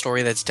potential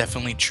story that's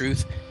definitely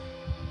truth.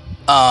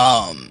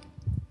 But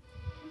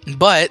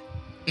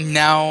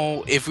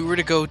now, if we were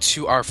to go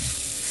to our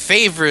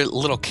favorite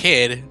little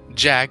kid,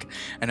 Jack,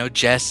 I know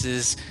Jess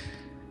is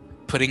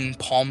putting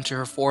palm to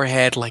her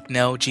forehead,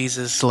 no,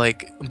 Jesus,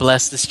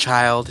 bless this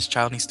child. This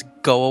child needs to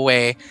go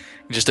away.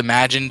 Just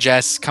imagine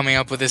Jess coming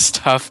up with this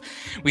stuff.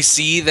 We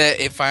see that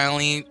it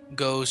finally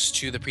goes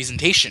to the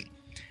presentation.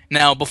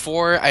 Now,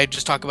 before I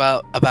just talk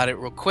about it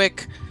real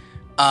quick,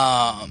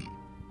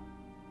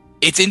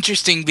 it's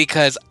interesting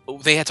because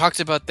they had talked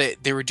about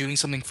that they were doing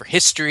something for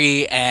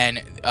history,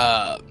 and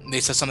they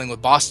said something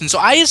with Boston. So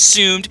I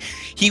assumed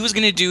he was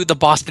going to do the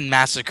Boston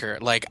Massacre.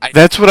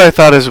 That's what I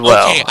thought as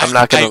well. Okay, I'm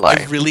not going to lie.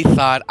 I really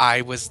thought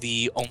I was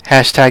the only...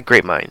 #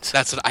 great minds.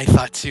 That's what I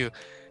thought too.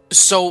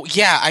 So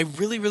yeah, I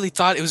really, really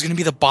thought it was going to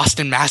be the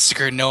Boston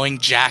Massacre, knowing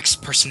Jack's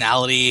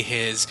personality,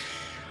 his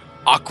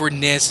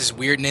awkwardness, his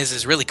weirdness,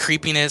 his really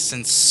creepiness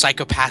and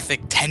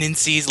psychopathic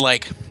tendencies.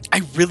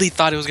 I really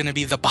thought it was gonna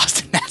be the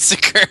Boston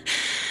Massacre.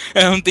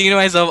 And I'm thinking to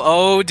myself,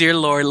 oh dear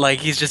lord, like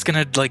he's just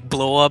gonna like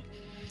blow up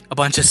a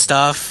bunch of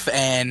stuff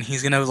and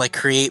he's gonna like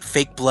create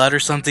fake blood or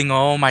something.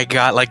 Oh my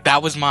god, like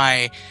that was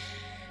my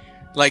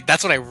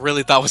that's what I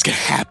really thought was gonna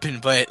happen.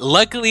 But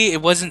luckily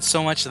it wasn't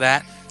so much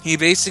that. He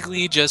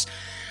basically just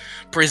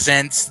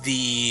presents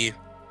the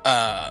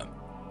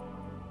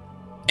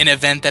an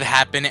event that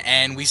happened,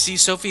 and we see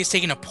Sophie is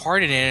taking a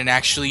part in it and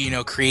actually, you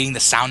know, creating the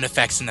sound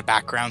effects in the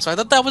background. So I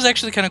thought that was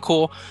actually kind of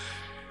cool.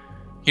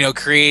 You know,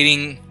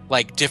 creating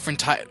like different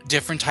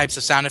types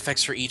of sound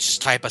effects for each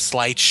type of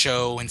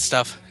slideshow and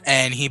stuff.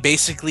 And he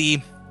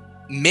basically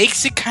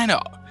makes the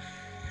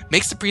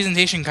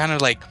presentation kind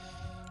of like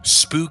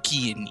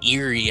spooky and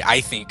eerie,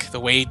 I think, the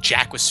way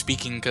Jack was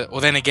speaking.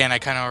 Well, then again, I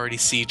kind of already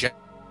see Jack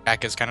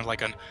as kind of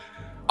like an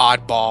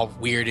oddball,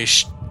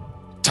 weirdish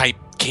type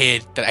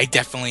kid that I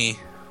definitely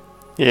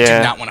do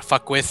not want to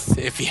fuck with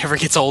if he ever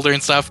gets older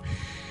and stuff.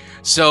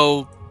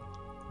 So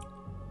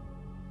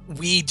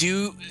we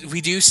do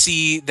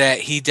see that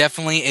he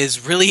definitely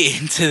is really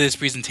into this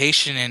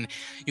presentation, and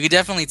you can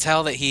definitely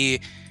tell that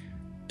he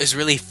is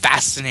really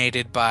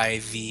fascinated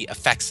by the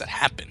effects that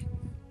happen.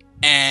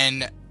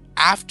 And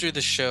after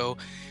the show,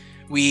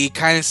 we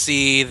kind of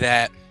see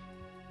that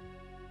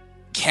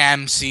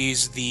Cam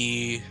sees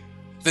the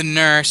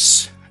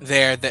nurse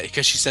there, that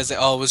because she says that,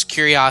 oh, it was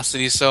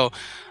curiosity, so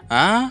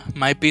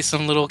might be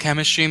some little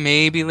chemistry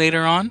maybe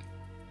later on,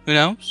 who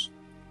knows.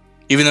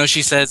 Even though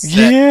she says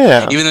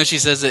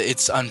that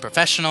it's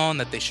unprofessional and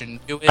that they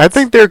shouldn't do it. I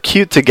think they're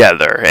cute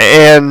together,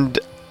 and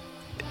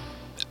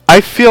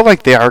I feel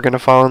like they are going to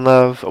fall in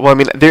love. Well, I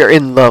mean, they're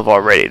in love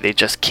already. They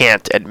just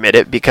can't admit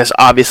it because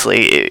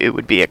obviously it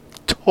would be a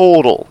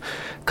total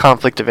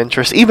conflict of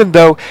interest, even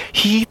though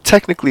he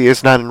technically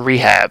is not in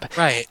rehab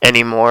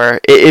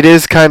anymore. It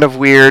is kind of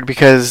weird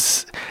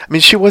because, I mean,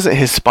 she wasn't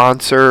his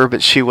sponsor,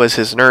 but she was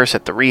his nurse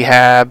at the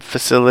rehab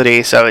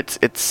facility, so it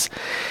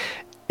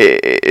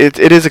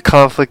is a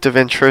conflict of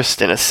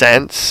interest in a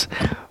sense,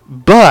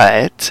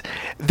 but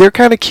they're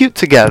kind of cute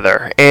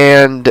together,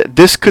 and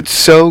this could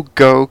so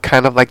go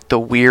kind of like the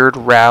weird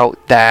route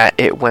that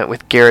it went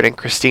with Garrett and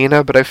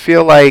Christina. But I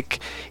feel like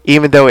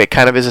even though it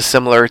kind of is a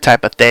similar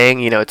type of thing,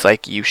 you know, it's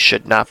like you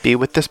should not be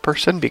with this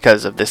person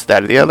because of this,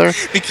 that, or the other.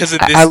 Because of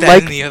this,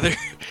 that, and the other.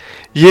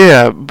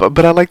 Yeah,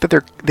 but I like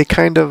that they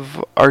kind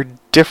of are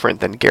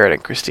different than Garrett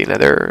and Christina.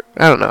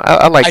 I don't know.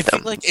 I like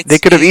them. Like they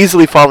could have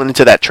easily fallen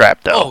into that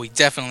trap, though. Oh,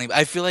 definitely.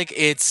 I feel like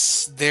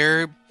it's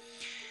their...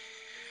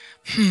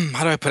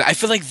 how do I put it? I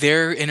feel like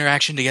their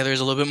interaction together is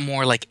a little bit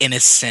more like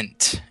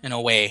innocent in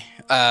a way.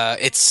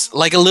 It's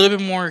like a little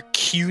bit more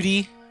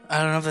cutie. I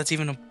don't know if that's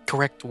even a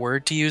correct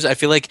word to use. I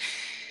feel like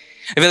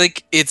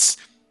it's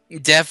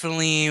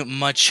definitely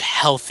much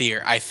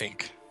healthier, I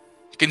think,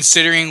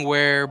 considering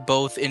where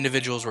both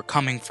individuals were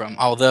coming from.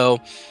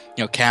 Although,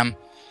 you know, Cam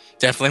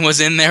definitely was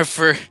in there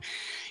for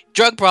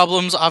drug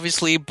problems,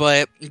 obviously,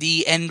 but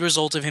the end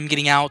result of him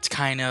getting out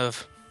kind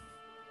of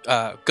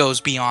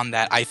goes beyond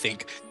that, I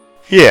think.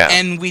 Yeah.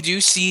 And we do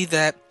see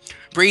that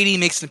Brady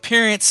makes an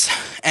appearance,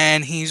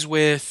 and he's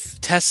with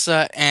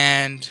Tessa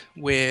and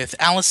with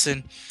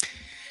Allison.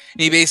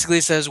 And he basically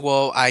says,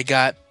 well, I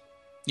got,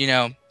 you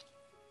know,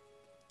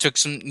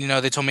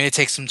 they told me to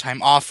take some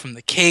time off from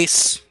the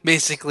case.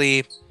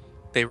 Basically,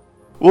 they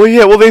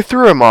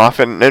threw him off,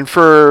 and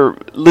for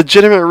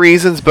legitimate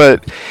reasons,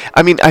 but,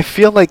 I mean, I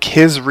feel like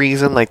his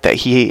reason, like, that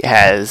he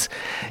has,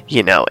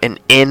 you know, an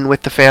in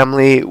with the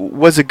family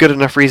was a good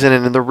enough reason,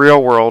 and in the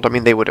real world, I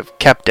mean, they would have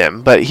kept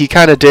him, but he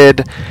kind of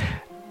did.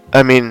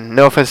 I mean,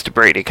 no offense to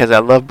Brady, because I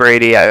love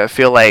Brady. I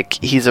feel like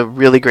he's a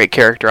really great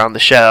character on the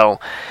show.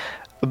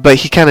 But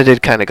he kind of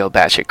did go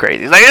batshit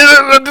crazy. He's like,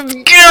 it's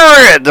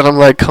Garrett! And I'm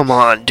like, come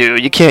on,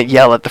 dude. You can't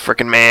yell at the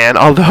freaking man.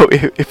 Although,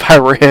 if I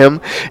were him,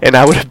 and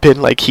I would have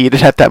been, like,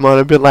 heated at that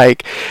moment, I'd been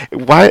like,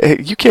 why?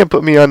 You can't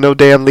put me on no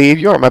damn leave.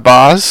 You aren't my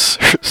boss.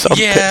 Or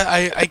something. Yeah,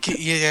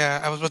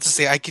 I was about to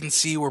say, I can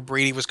see where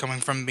Brady was coming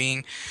from,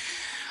 being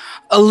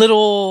a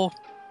little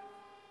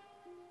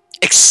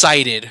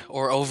excited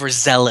or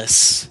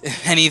overzealous,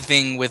 if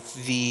anything,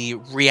 with the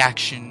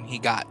reaction he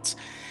got.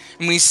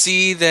 And we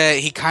see that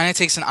he kind of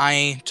takes an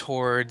eye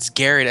towards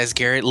Garrett as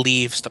Garrett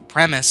leaves the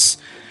premise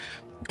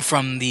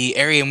from the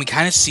area. And we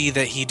kind of see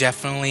that he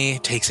definitely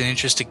takes an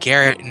interest to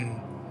Garrett.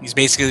 And he's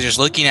basically just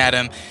looking at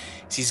him.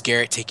 Sees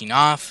Garrett taking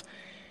off.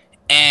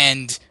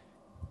 And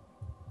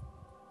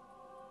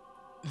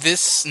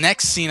this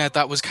next scene I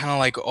thought was kind of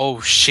like,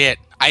 oh shit,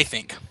 I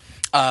think.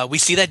 We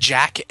see that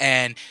Jack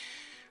and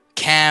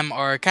Cam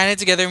are kind of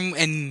together.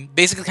 And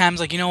basically Cam's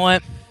like, you know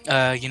what?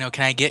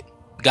 Can I get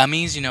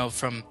gummies,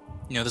 from...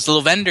 this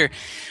little vendor.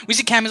 We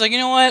see Cam is like, you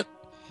know what?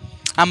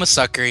 I'm a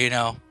sucker,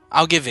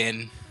 I'll give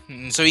in.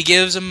 And so he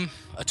gives him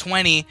a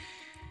 20,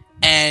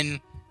 and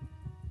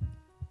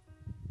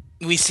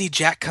we see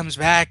Jack comes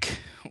back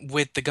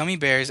with the gummy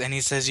bears, and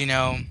he says,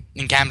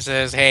 and Cam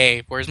says,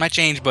 hey, where's my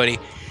change, buddy?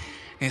 And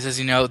he says,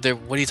 what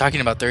are you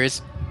talking about? There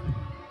is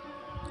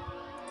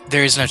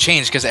no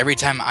change, because every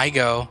time I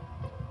go,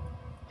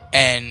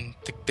 and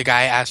the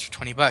guy asks for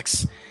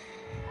 $20,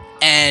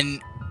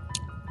 And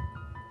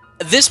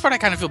this part I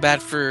kind of feel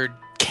bad for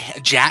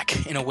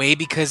Jack in a way,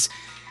 because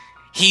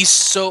he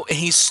still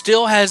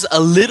has a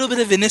little bit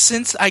of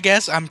innocence, I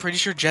guess. I'm pretty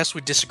sure Jess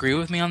would disagree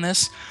with me on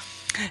this.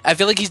 I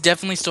feel like he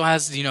definitely still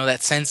has,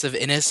 that sense of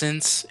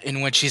innocence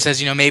in which he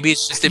says, maybe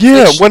it's just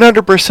Yeah,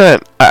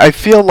 100%. I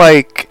feel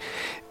like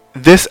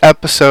this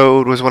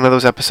episode was one of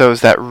those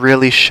episodes that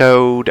really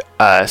showed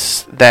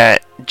us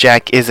that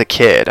Jack is a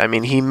kid. I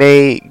mean, he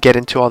may get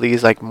into all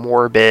these like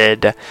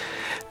morbid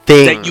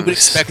things that you would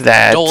expect from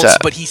adults,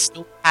 but he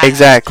still has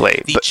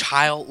the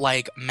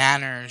childlike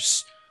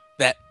manners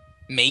that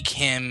make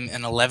him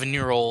an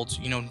 11-year-old,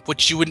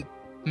 which you would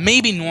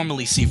maybe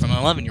normally see from an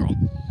 11-year-old.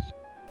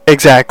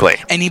 Exactly.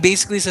 And he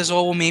basically says,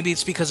 oh, well, maybe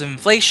it's because of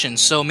inflation,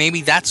 so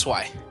maybe that's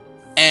why.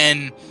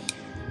 And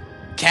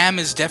Cam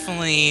is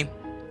definitely,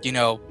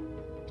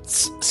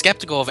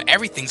 skeptical of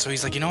everything, so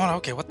he's like, you know what,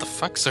 okay, what the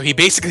fuck? So he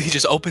basically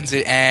just opens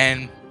it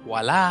and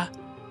voila,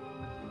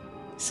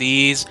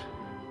 sees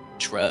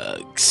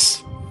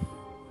drugs.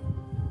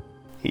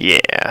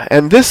 Yeah,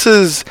 and this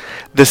is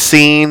the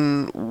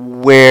scene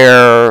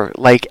where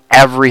like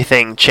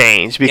everything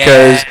changed,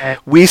 because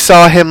we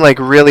saw him like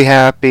really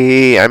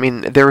happy. I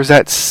mean, there was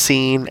that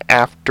scene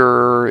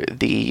after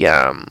the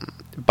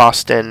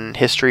Boston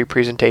history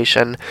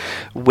presentation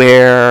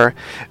where,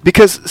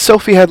 because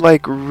Sophie had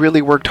like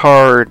really worked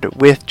hard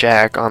with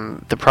Jack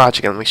on the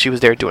project, and like she was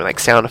there doing like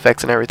sound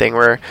effects and everything,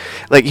 where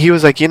like he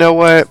was like, you know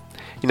what,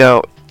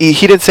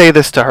 he didn't say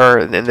this to her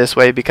in this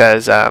way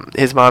because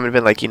his mom had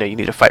been like, you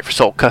need to fight for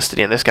sole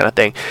custody and this kind of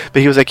thing.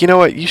 But he was like, you know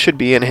what, you should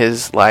be in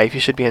his life. You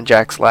should be in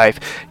Jack's life.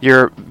 He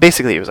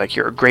was like,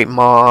 you're a great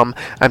mom.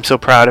 I'm so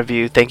proud of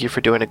you. Thank you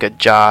for doing a good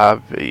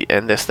job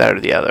and this, that,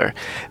 or the other.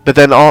 But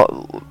then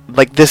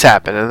this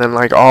happened, and then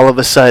like all of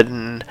a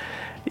sudden,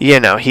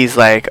 he's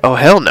like, oh,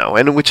 hell no.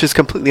 And which is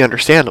completely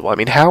understandable. I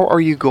mean, how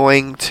are you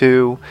going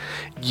to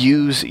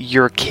use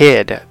your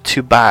kid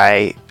to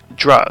buy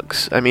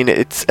drugs? I mean,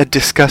 it's a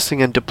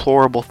disgusting and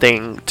deplorable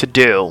thing to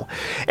do.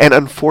 And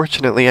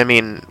unfortunately, I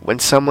mean, when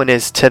someone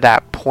is to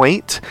that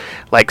point,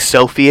 like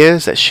Sophie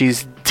is, that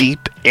she's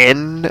deep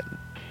in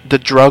the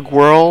drug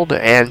world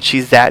and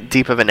she's that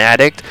deep of an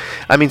addict,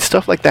 I mean,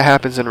 stuff like that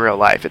happens in real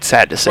life. It's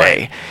sad to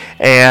say. Right.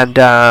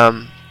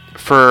 And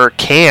for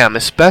Cam,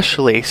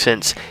 especially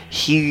since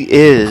he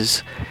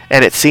is,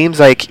 and it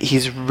seems like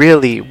he's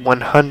really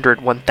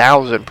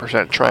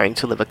 1000% trying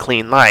to live a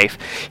clean life,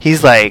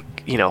 he's like,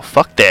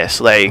 fuck this.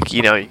 Like,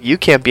 you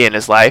can't be in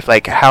his life.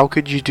 Like, how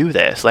could you do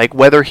this? Like,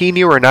 whether he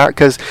knew or not,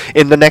 because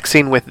in the next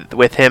scene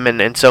with him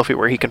and Sophie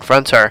where he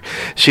confronts her,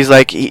 she's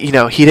like, he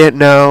didn't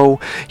know.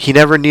 He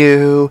never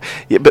knew.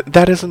 Yeah, but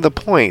that isn't the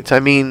point.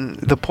 I mean,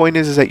 the point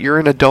is that you're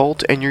an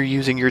adult and you're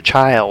using your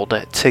child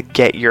to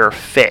get your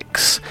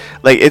fix.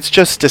 Like, it's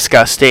just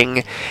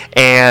disgusting.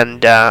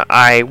 And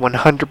I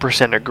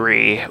 100%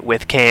 agree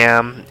with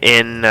Cam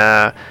in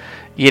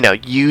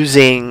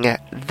using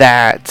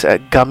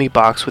that gummy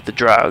box with the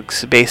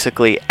drugs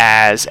basically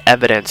as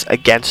evidence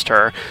against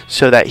her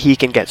so that he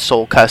can get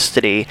sole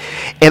custody.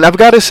 And I've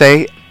got to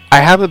say, I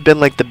haven't been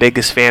like the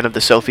biggest fan of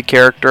the Sophie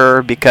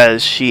character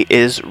because she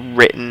is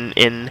written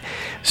in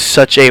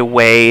such a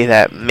way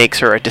that makes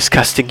her a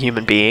disgusting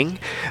human being.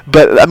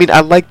 But I mean, I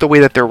like the way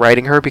that they're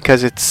writing her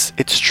because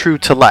it's true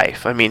to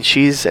life. I mean,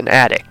 she's an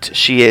addict.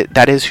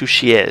 That is who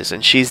she is,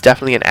 and she's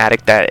definitely an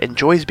addict that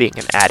enjoys being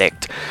an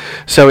addict.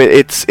 So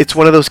it's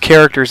one of those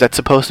characters that's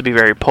supposed to be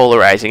very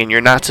polarizing, and you're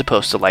not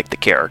supposed to like the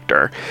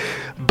character.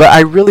 But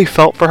I really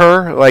felt for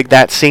her, like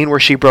that scene where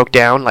she broke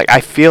down. Like,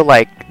 I feel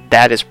like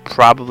that is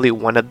probably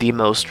one of the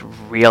most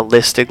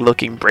realistic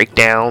looking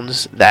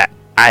breakdowns that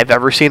I've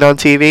ever seen on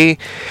TV.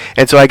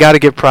 And so I got to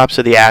give props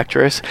to the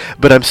actress,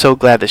 but I'm so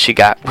glad that she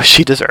got what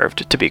she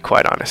deserved, to be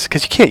quite honest,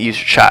 because you can't use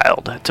your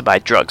child to buy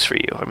drugs for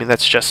you. I mean,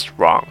 that's just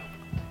wrong.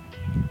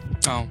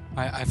 Oh,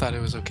 I thought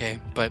it was okay,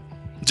 but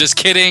just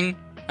kidding.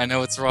 I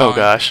know it's wrong. Oh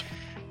gosh.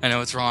 I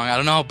know it's wrong. I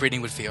don't know how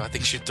Brittany would feel. I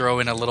think she'd throw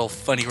in a little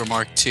funny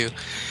remark too.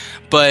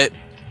 But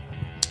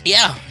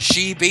yeah,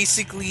 she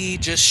basically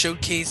just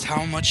showcased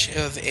how much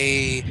of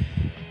a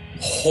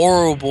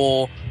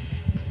horrible,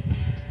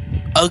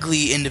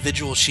 ugly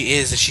individual she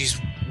is, that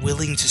she's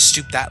willing to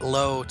stoop that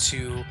low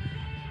to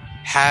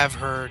have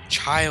her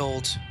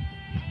child,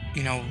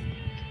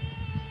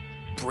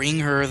 bring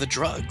her the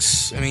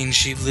drugs. I mean,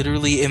 she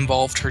literally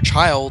involved her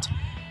child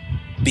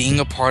being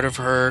a part of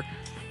her,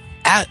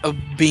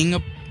 being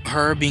a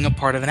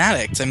part of an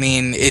addict. I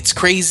mean, it's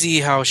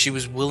crazy how she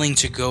was willing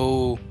to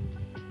go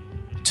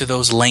to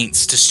those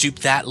lengths, to stoop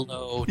that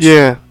low.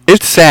 Yeah,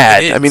 it's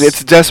sad. I mean,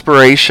 it's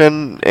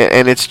desperation,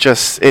 and it's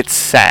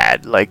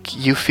sad. Like,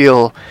 you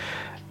feel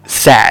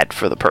sad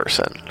for the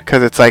person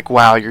because it's like,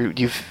 wow,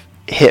 you've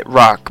hit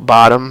rock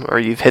bottom, or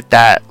you've hit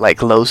that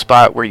like low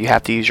spot where you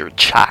have to use your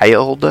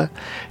child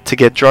to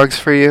get drugs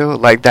for you.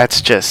 Like,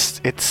 that's just,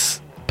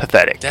 it's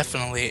pathetic.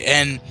 Definitely.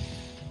 And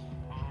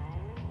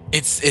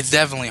it's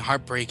definitely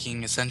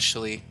heartbreaking,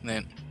 essentially,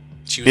 that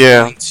she was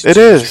willing to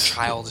use her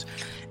child.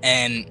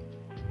 And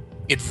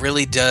it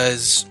really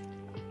does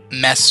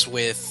mess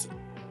with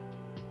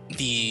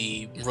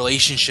the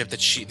relationship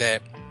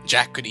that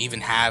Jack could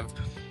even have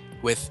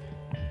with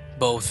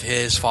both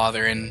his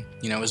father and,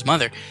 his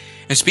mother.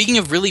 And speaking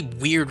of really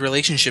weird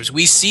relationships,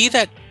 we see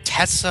that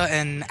Tessa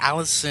and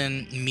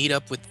Allison meet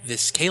up with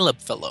this Caleb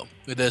fellow,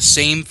 with the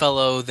same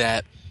fellow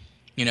that,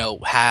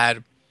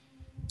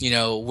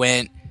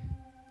 went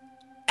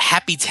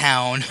Happy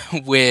Town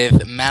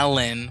with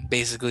Madeline,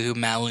 basically, who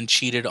Madeline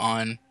cheated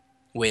on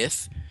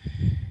with.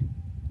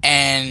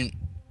 And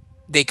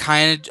they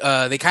kind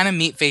of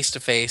meet face to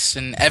face,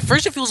 and at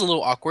first it feels a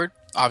little awkward.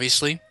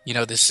 Obviously,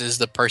 this is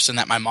the person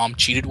that my mom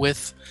cheated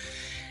with,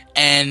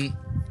 and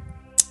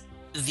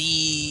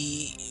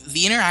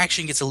the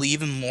interaction gets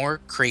even more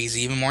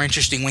crazy, even more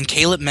interesting when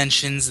Caleb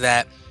mentions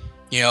that,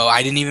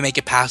 I didn't even make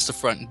it past the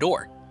front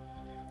door,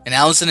 and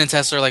Allison and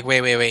Tessa are like,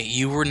 wait,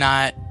 you were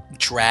not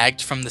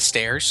dragged from the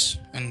stairs?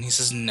 And he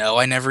says, no,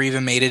 I never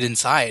even made it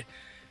inside.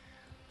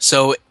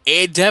 So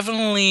it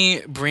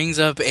definitely brings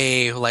up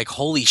a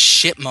holy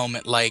shit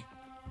moment. Like,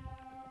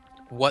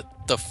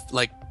 what the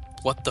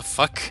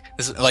fuck?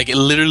 It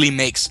literally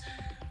makes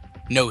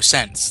no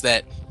sense.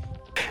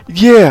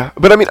 Yeah,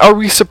 but I mean, are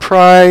we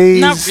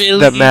surprised Not really.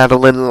 that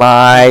Madeline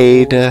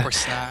lied? No, of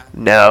course not.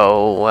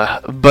 No,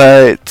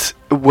 but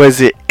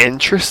was it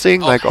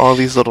interesting? All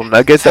these little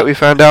nuggets that we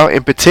found out,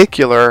 in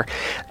particular,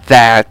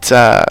 that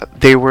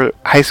they were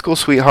high school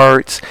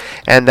sweethearts,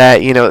 and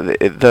that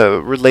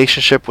the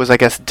relationship was, I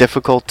guess,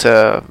 difficult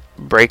to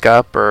break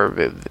up,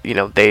 or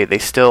they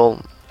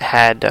still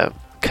had a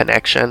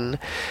connection,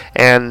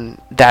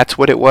 and that's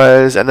what it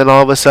was. And then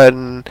all of a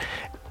sudden,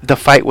 the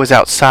fight was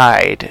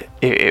outside.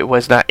 It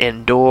was not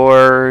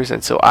indoors,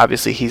 and so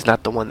obviously he's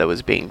not the one that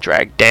was being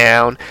dragged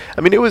down.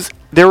 I mean,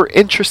 there were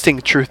interesting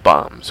truth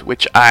bombs,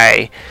 which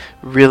I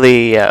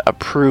really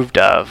approved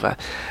of.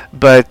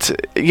 But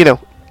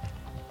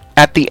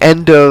at the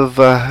end of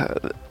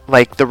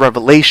the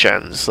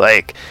revelations,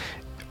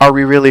 are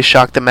we really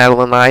shocked that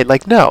Madeline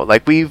lied? No,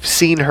 we've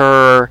seen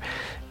her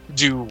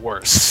do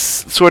worse,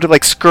 sort of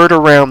skirt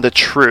around the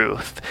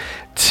truth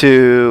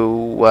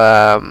to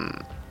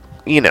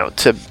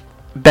to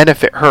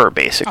benefit her,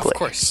 basically. Of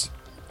course.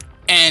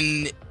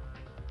 And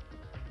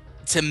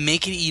to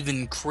make it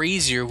even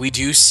crazier, we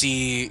do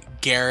see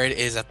Garrett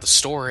is at the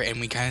store,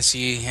 and we kind of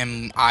see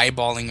him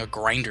eyeballing a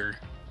grinder,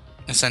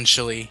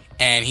 essentially,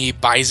 and he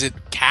buys it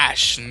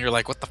cash, and you're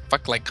like, what the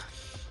fuck?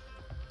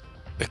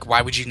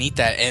 Why would you need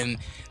that? And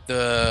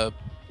the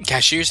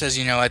cashier says,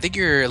 I think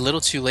you're a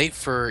little too late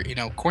for,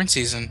 corn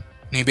season.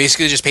 And he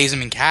basically just pays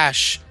him in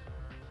cash.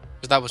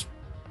 But that was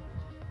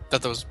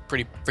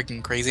pretty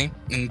freaking crazy.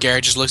 And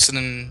Garrett just looks at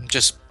him,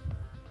 looks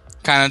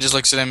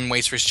at him and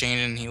waits for his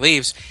change, and he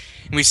leaves.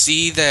 And we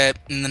see that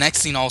in the next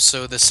scene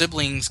also, the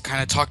siblings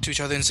kind of talk to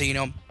each other and say,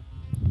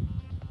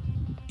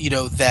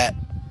 that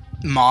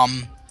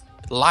mom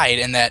lied,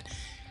 and that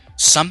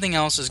something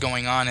else is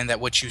going on, and that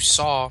what you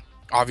saw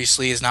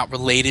obviously is not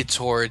related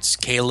towards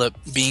Caleb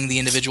being the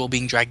individual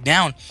being dragged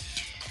down.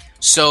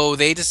 So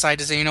they decide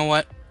to say, you know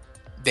what?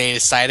 They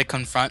decide to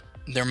confront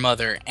their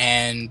mother,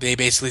 and they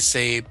basically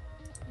say,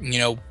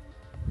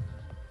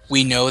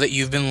 we know that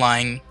you've been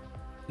lying.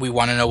 We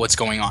want to know what's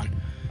going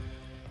on.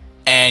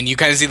 And you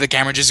kind of see the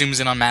camera just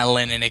zooms in on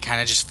Madeline, and it kind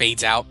of just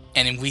fades out.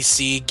 And then we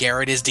see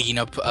Garrett is digging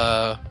up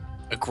a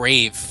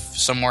grave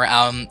somewhere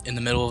out in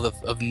the middle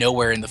of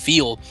nowhere in the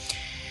field.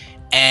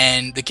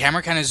 And the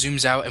camera kind of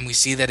zooms out, and we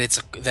see that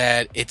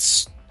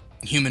it's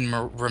human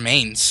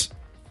remains.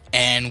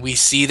 And we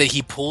see that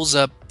he pulls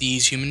up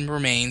these human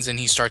remains, and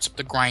he starts up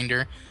the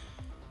grinder,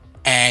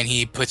 and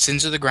he puts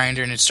into the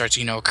grinder, and it starts,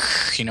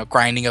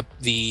 grinding up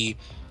the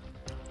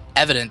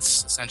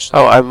evidence, essentially.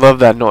 Oh, I love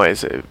that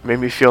noise. It made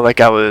me feel like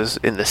I was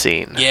in the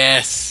scene.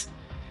 Yes.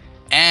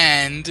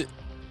 And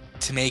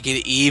to make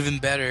it even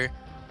better,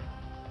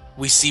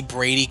 we see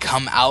Brady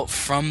come out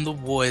from the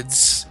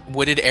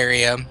wooded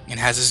area, and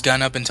has his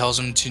gun up and tells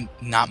him to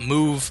not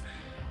move.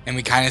 And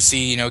we kind of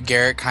see,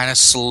 Garrett kind of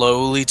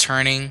slowly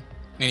turning,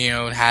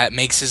 and,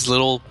 makes his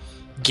little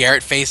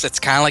Garrett face that's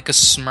kind of like a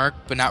smirk,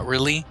 but not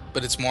really.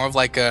 But it's more of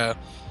like a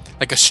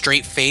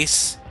straight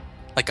face,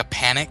 like a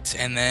panicked,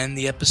 and then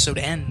the episode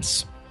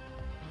ends.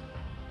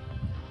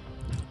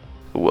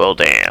 Well,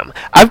 damn.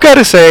 I've got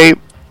to say,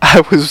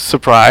 I was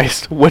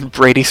surprised when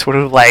Brady sort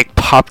of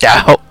popped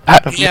out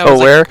of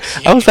nowhere.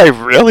 I was like,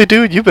 really,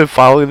 dude? You've been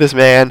following this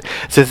man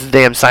since the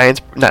damn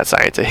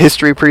a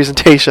history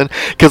presentation?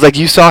 Because,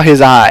 you saw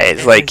his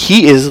eyes.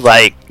 He is,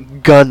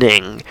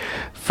 gunning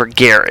for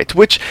Garrett.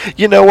 Which,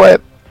 you know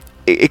what?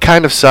 It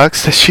kind of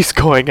sucks that he's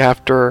going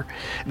after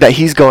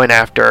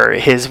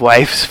his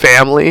wife's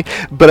family.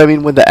 But, I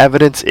mean, when the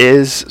evidence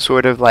is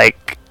sort of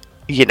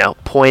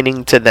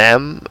pointing to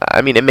them,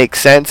 I mean, it makes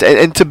sense.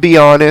 And to be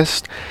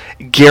honest,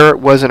 Garrett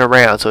wasn't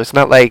around, so it's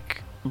not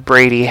like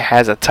Brady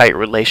has a tight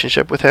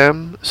relationship with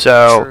him.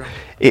 So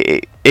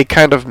it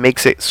kind of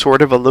makes it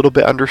sort of a little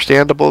bit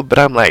understandable. But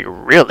I'm like,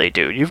 really,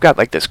 dude? You've got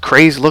this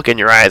crazed look in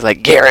your eyes,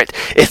 Garrett.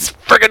 It's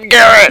friggin'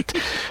 Garrett.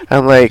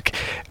 I'm like,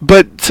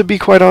 but to be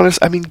quite honest,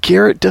 I mean,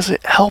 Garrett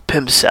doesn't help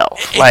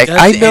himself.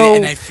 I know,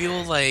 and I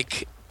feel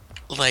like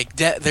like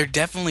they're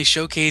definitely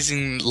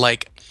showcasing,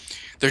 like,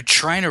 they're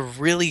trying to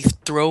really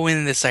throw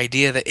in this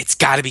idea that it's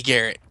got to be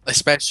Garrett,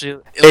 especially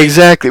like.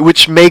 Exactly,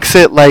 which makes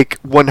it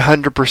like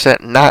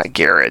 100% not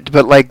Garrett,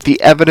 but like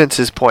the evidence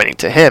is pointing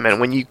to him.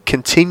 And when you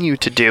continue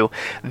to do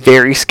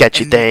very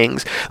sketchy And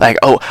things, like,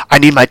 oh, I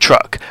need my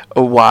truck.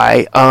 Oh,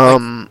 why?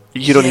 like,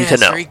 You don't need yeah, to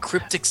it's know. very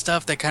cryptic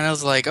stuff that kind of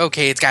is like,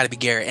 okay, it's got to be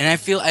Garrett. And I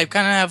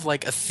kind of have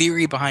like a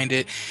theory behind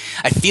it.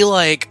 I feel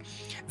like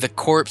the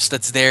corpse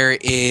that's there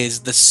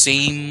is the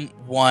same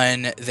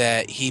one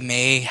that he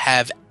may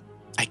have,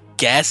 I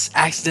guess,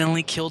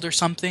 accidentally killed or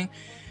something.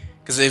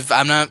 Because if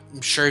I'm not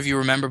sure if you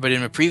remember, but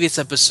in a previous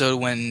episode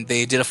when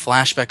they did a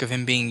flashback of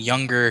him being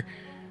younger,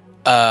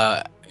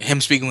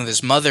 him speaking with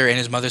his mother, and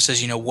his mother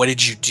says, what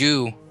did you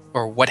do,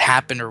 or what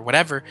happened, or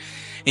whatever.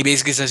 And he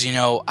basically says,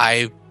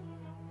 I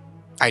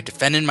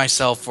defended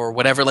myself or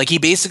whatever. Like, he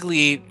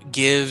basically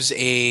gives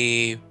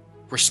a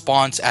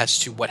response as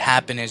to what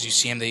happened. As you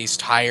see him, that he's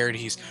tired.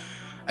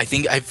 I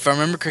think, if I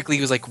remember correctly,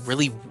 he was like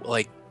really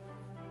like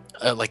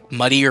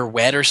muddy or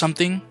wet or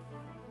something.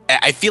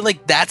 I feel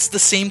like that's the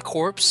same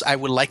corpse. I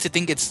would like to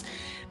think it's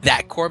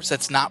that corpse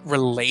that's not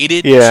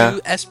related Yeah.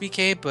 to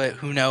SBK, but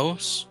who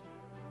knows?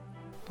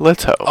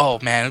 Let's hope. Oh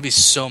man, it'd be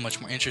so much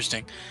more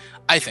interesting,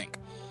 I think.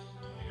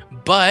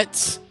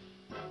 But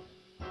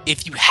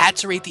if you had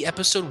to rate the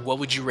episode, what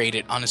would you rate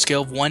it on a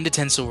scale of 1 to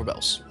 10 silver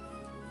bells?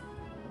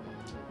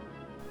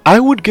 I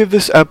would give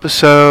this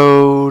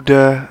episode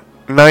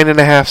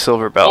 9.5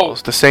 silver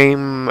bells, the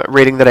same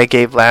rating that I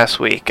gave last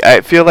week.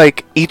 I feel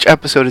like each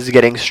episode is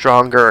getting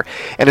stronger,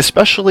 and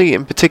especially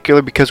in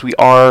particular because we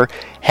are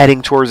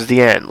heading towards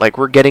the end. Like,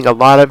 we're getting a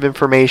lot of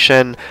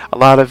information, a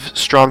lot of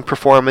strong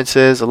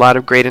performances, a lot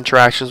of great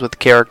interactions with the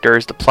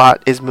characters. The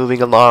plot is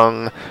moving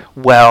along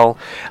well.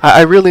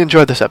 I really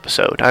enjoyed this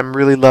episode. I'm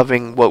really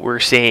loving what we're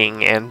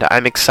seeing, and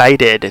I'm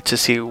excited to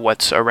see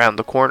what's around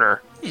the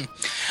corner.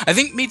 I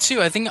think me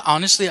too. I think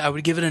honestly I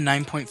would give it a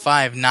 9.5.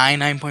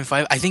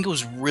 9.5. I think it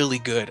was really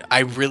good.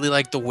 I really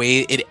liked the way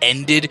it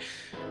ended.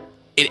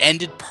 It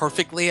ended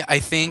perfectly, I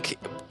think,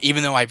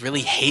 even though I really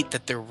hate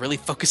that they're really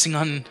focusing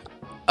on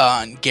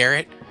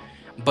Garrett,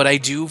 but I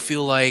do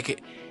feel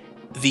like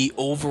the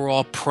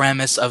overall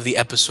premise of the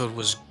episode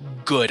was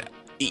good.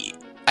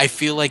 I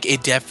feel like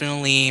it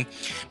definitely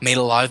made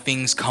a lot of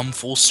things come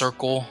full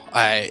circle.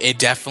 It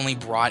definitely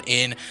brought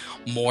in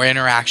more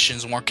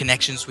interactions, more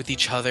connections with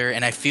each other,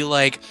 and I feel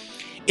like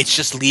it's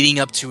just leading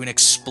up to an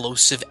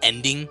explosive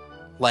ending.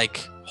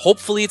 Like,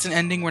 hopefully it's an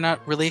ending we're not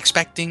really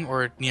expecting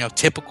or,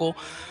 typical,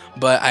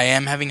 but I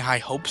am having high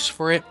hopes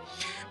for it.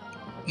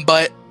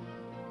 But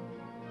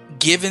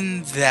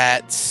given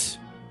that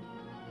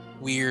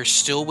we're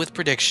still with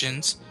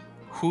predictions,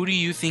 who do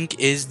you think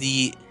is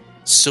the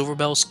Silver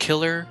Bells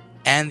killer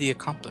and the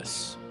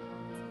accomplice?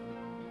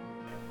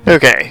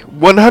 Okay,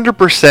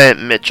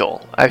 100%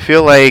 Mitchell. I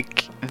feel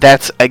like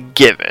that's a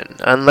given.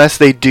 Unless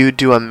they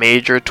do a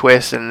major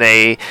twist and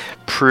they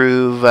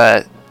prove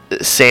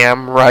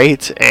Sam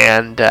right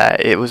and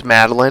it was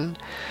Madeline.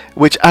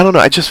 Which, I don't know,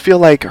 I just feel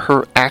like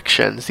her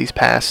actions these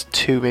past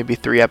 2, maybe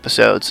 3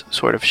 episodes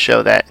sort of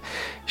show that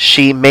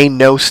she may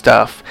know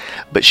stuff,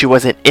 but she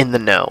wasn't in the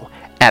know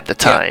at the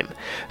time. Yeah.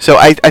 So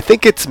I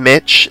think it's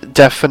Mitch,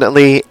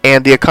 definitely,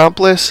 and the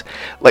accomplice.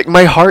 Like,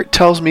 my heart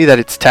tells me that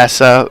it's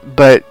Tessa,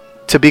 but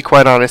to be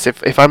quite honest,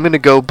 if I'm going to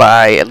go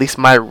by, at least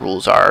my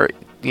rules are,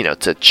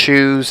 to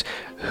choose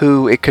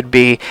who it could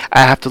be, I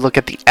have to look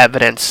at the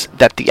evidence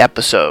that the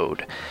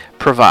episode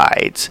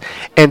provides.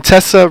 And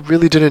Tessa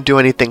really didn't do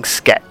anything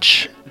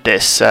sketch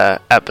this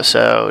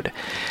episode.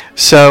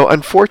 So,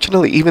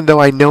 unfortunately, even though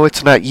I know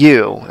it's not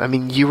you, I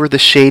mean, you were the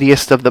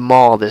shadiest of them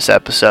all this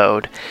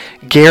episode.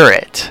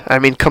 Garrett, I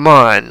mean, come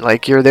on.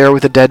 Like, you're there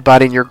with a dead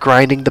body and you're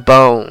grinding the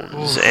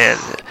bones. Oof.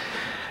 And,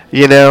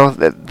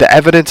 the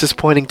evidence is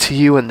pointing to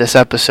you in this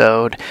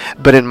episode.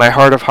 But in my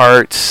heart of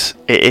hearts,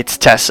 it's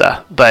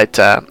Tessa. But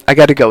I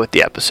got to go with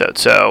the episode.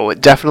 So,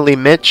 definitely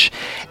Mitch.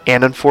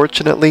 And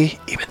unfortunately,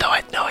 even though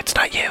I know it's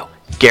not you,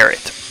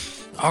 Garrett.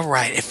 All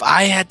right, if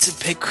I had to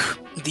pick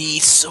the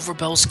Silver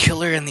Bells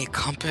killer and the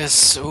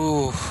accomplice,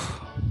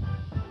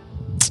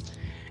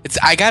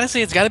 I gotta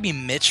say it's gotta be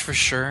Mitch for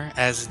sure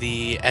as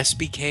the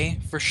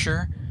SBK for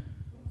sure,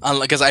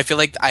 because I feel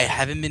like I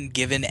haven't been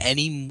given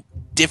any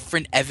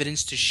different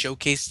evidence to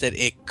showcase that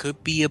it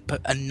could be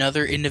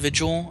another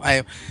individual.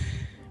 I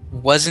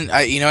wasn't,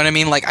 you know what I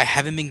mean? Like, I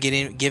haven't been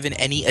given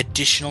any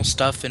additional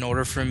stuff in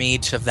order for me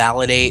to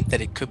validate that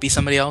it could be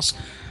somebody else.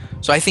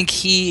 So I think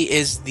he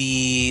is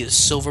the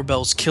Silver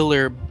Bells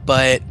killer,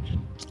 but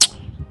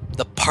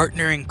the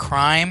partner in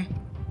crime,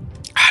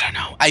 I don't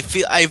know. I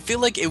feel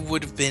like it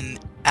would have been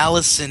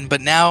Allison, but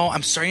now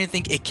I'm starting to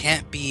think it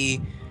can't be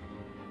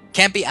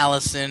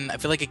Allison. I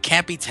feel like it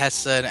can't be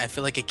Tessa, and I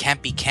feel like it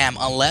can't be Cam,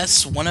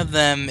 unless one of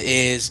them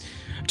is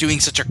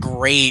doing such a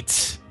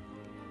great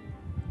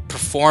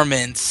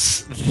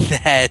performance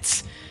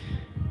that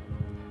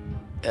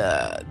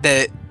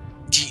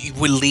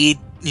would lead,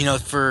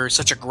 for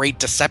such a great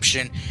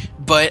deception.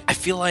 But I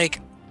feel like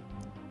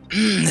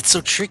it's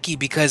so tricky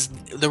because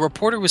the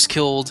reporter was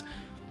killed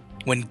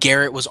when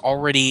Garrett was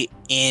already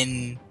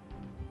in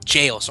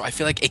jail. So I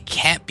feel like it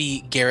can't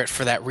be Garrett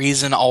for that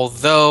reason,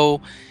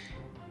 although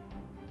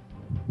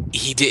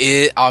he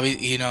did,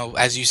 you know,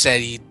 as you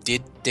said, he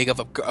did dig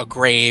up a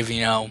grave,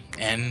 you know,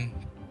 and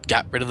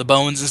got rid of the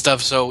bones and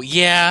stuff. So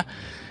yeah,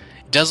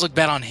 it does look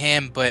bad on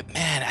him, but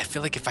man, I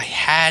feel like if I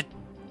had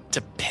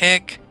to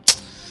pick,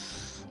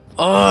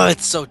 oh,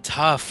 it's so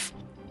tough.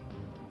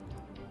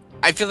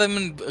 I feel like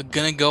I'm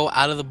gonna go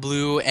out of the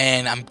blue,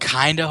 and I'm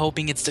kind of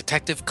hoping it's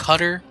Detective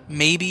Cutter,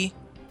 maybe.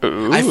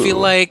 Ooh. I feel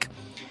like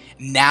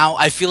now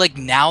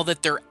that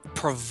they're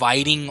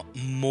providing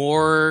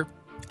more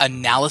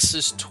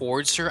analysis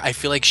towards her, I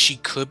feel like she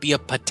could be a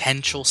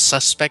potential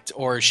suspect,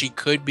 or she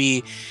could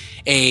be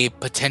a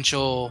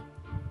potential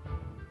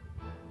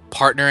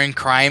partner in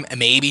crime.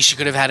 Maybe she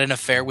could have had an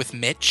affair with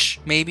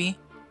Mitch, maybe.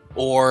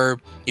 Or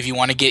if you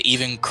want to get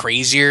even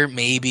crazier,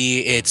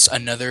 maybe it's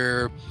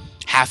another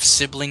half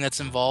sibling that's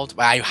involved.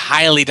 I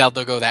highly doubt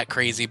they'll go that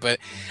crazy, but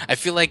I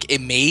feel like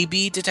it may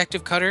be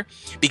Detective Cutter,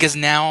 because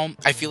now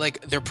I feel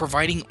like they're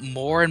providing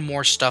more and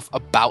more stuff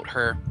about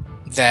her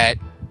that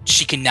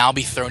she can now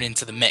be thrown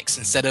into the mix.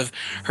 Instead of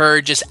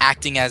her just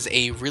acting as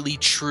a really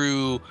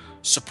true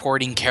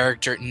supporting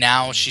character,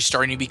 now she's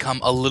starting to become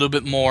a little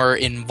bit more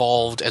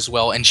involved as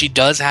well, and she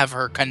does have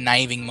her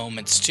conniving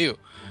moments too.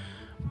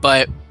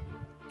 But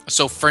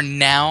so for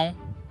now,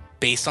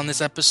 based on this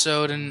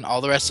episode and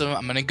all the rest of them,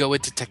 I'm going to go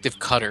with Detective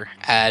Cutter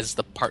as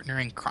the partner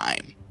in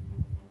crime.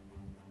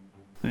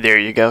 There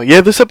you go.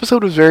 Yeah, this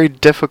episode was very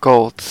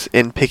difficult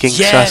in picking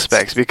Yes.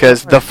 suspects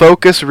because the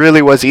focus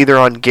really was either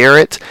on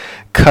Garrett,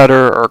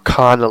 Cutter, or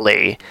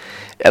Connolly.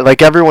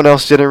 Like, everyone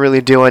else didn't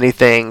really do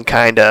anything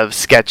kind of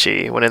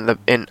sketchy. When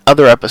in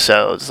other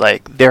episodes,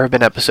 like, there have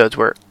been episodes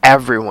where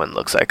everyone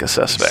looks like a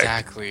suspect.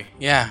 Exactly.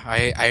 Yeah,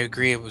 I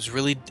agree.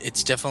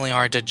 It's definitely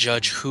hard to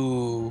judge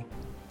who.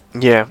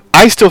 Yeah,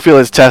 I still feel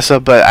it's Tessa,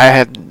 but I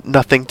had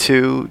nothing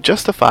to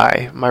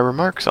justify my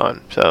remarks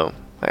on, so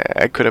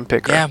I couldn't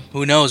pick her. Yeah,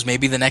 who knows?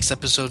 Maybe the next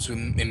episodes,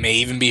 it may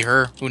even be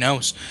her. Who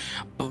knows?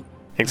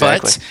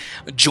 Exactly.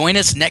 But join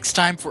us next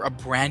time for a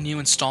brand new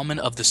installment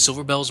of the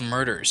Silver Bells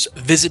Murders.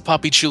 Visit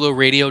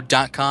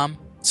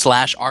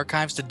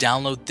poppychuloradio.com/archives to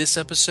download this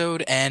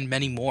episode and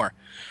many more.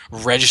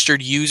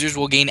 Registered users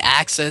will gain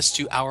access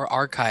to our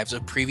archives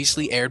of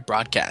previously aired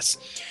broadcasts.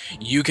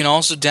 You can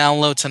also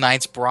download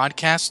tonight's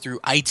broadcast through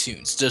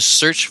iTunes. Just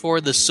search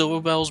for the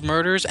Silver Bells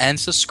Murders and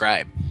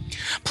subscribe.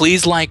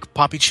 Please like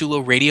Poppy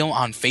Chulo Radio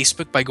on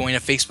Facebook by going to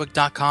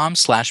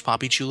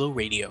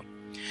facebook.com/poppychuloradio.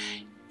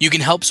 You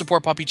can help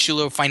support Poppy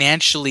Chulo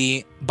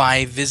financially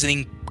by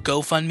visiting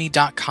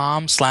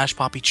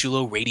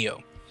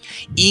gofundme.com/poppychuloradio.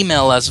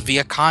 Email us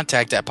via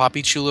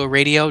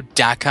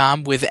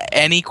contact@poppychuloradio.com with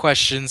any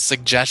questions,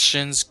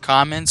 suggestions,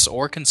 comments,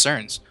 or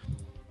concerns.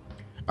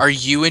 Are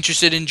you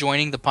interested in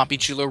joining the Poppy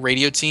Chulo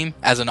Radio team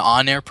as an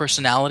on-air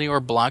personality or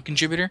blog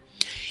contributor?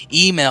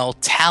 Email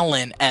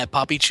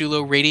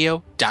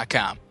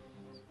talent@poppychuloradio.com.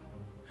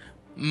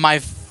 My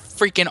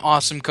freaking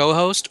awesome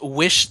co-host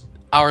wish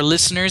our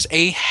listeners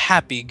a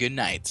happy good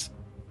night.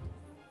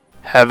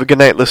 Have a good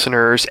night,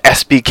 listeners.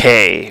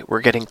 SBK,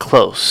 we're getting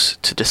close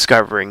to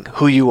discovering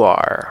who you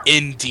are.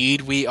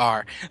 Indeed we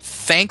are.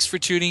 Thanks for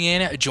tuning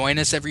in. Join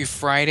us every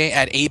Friday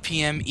at 8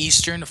 p.m.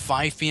 Eastern,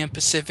 5 p.m.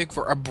 Pacific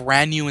for a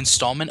brand new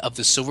installment of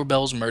the Silver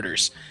Bells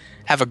Murders.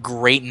 Have a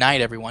great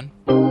night, everyone.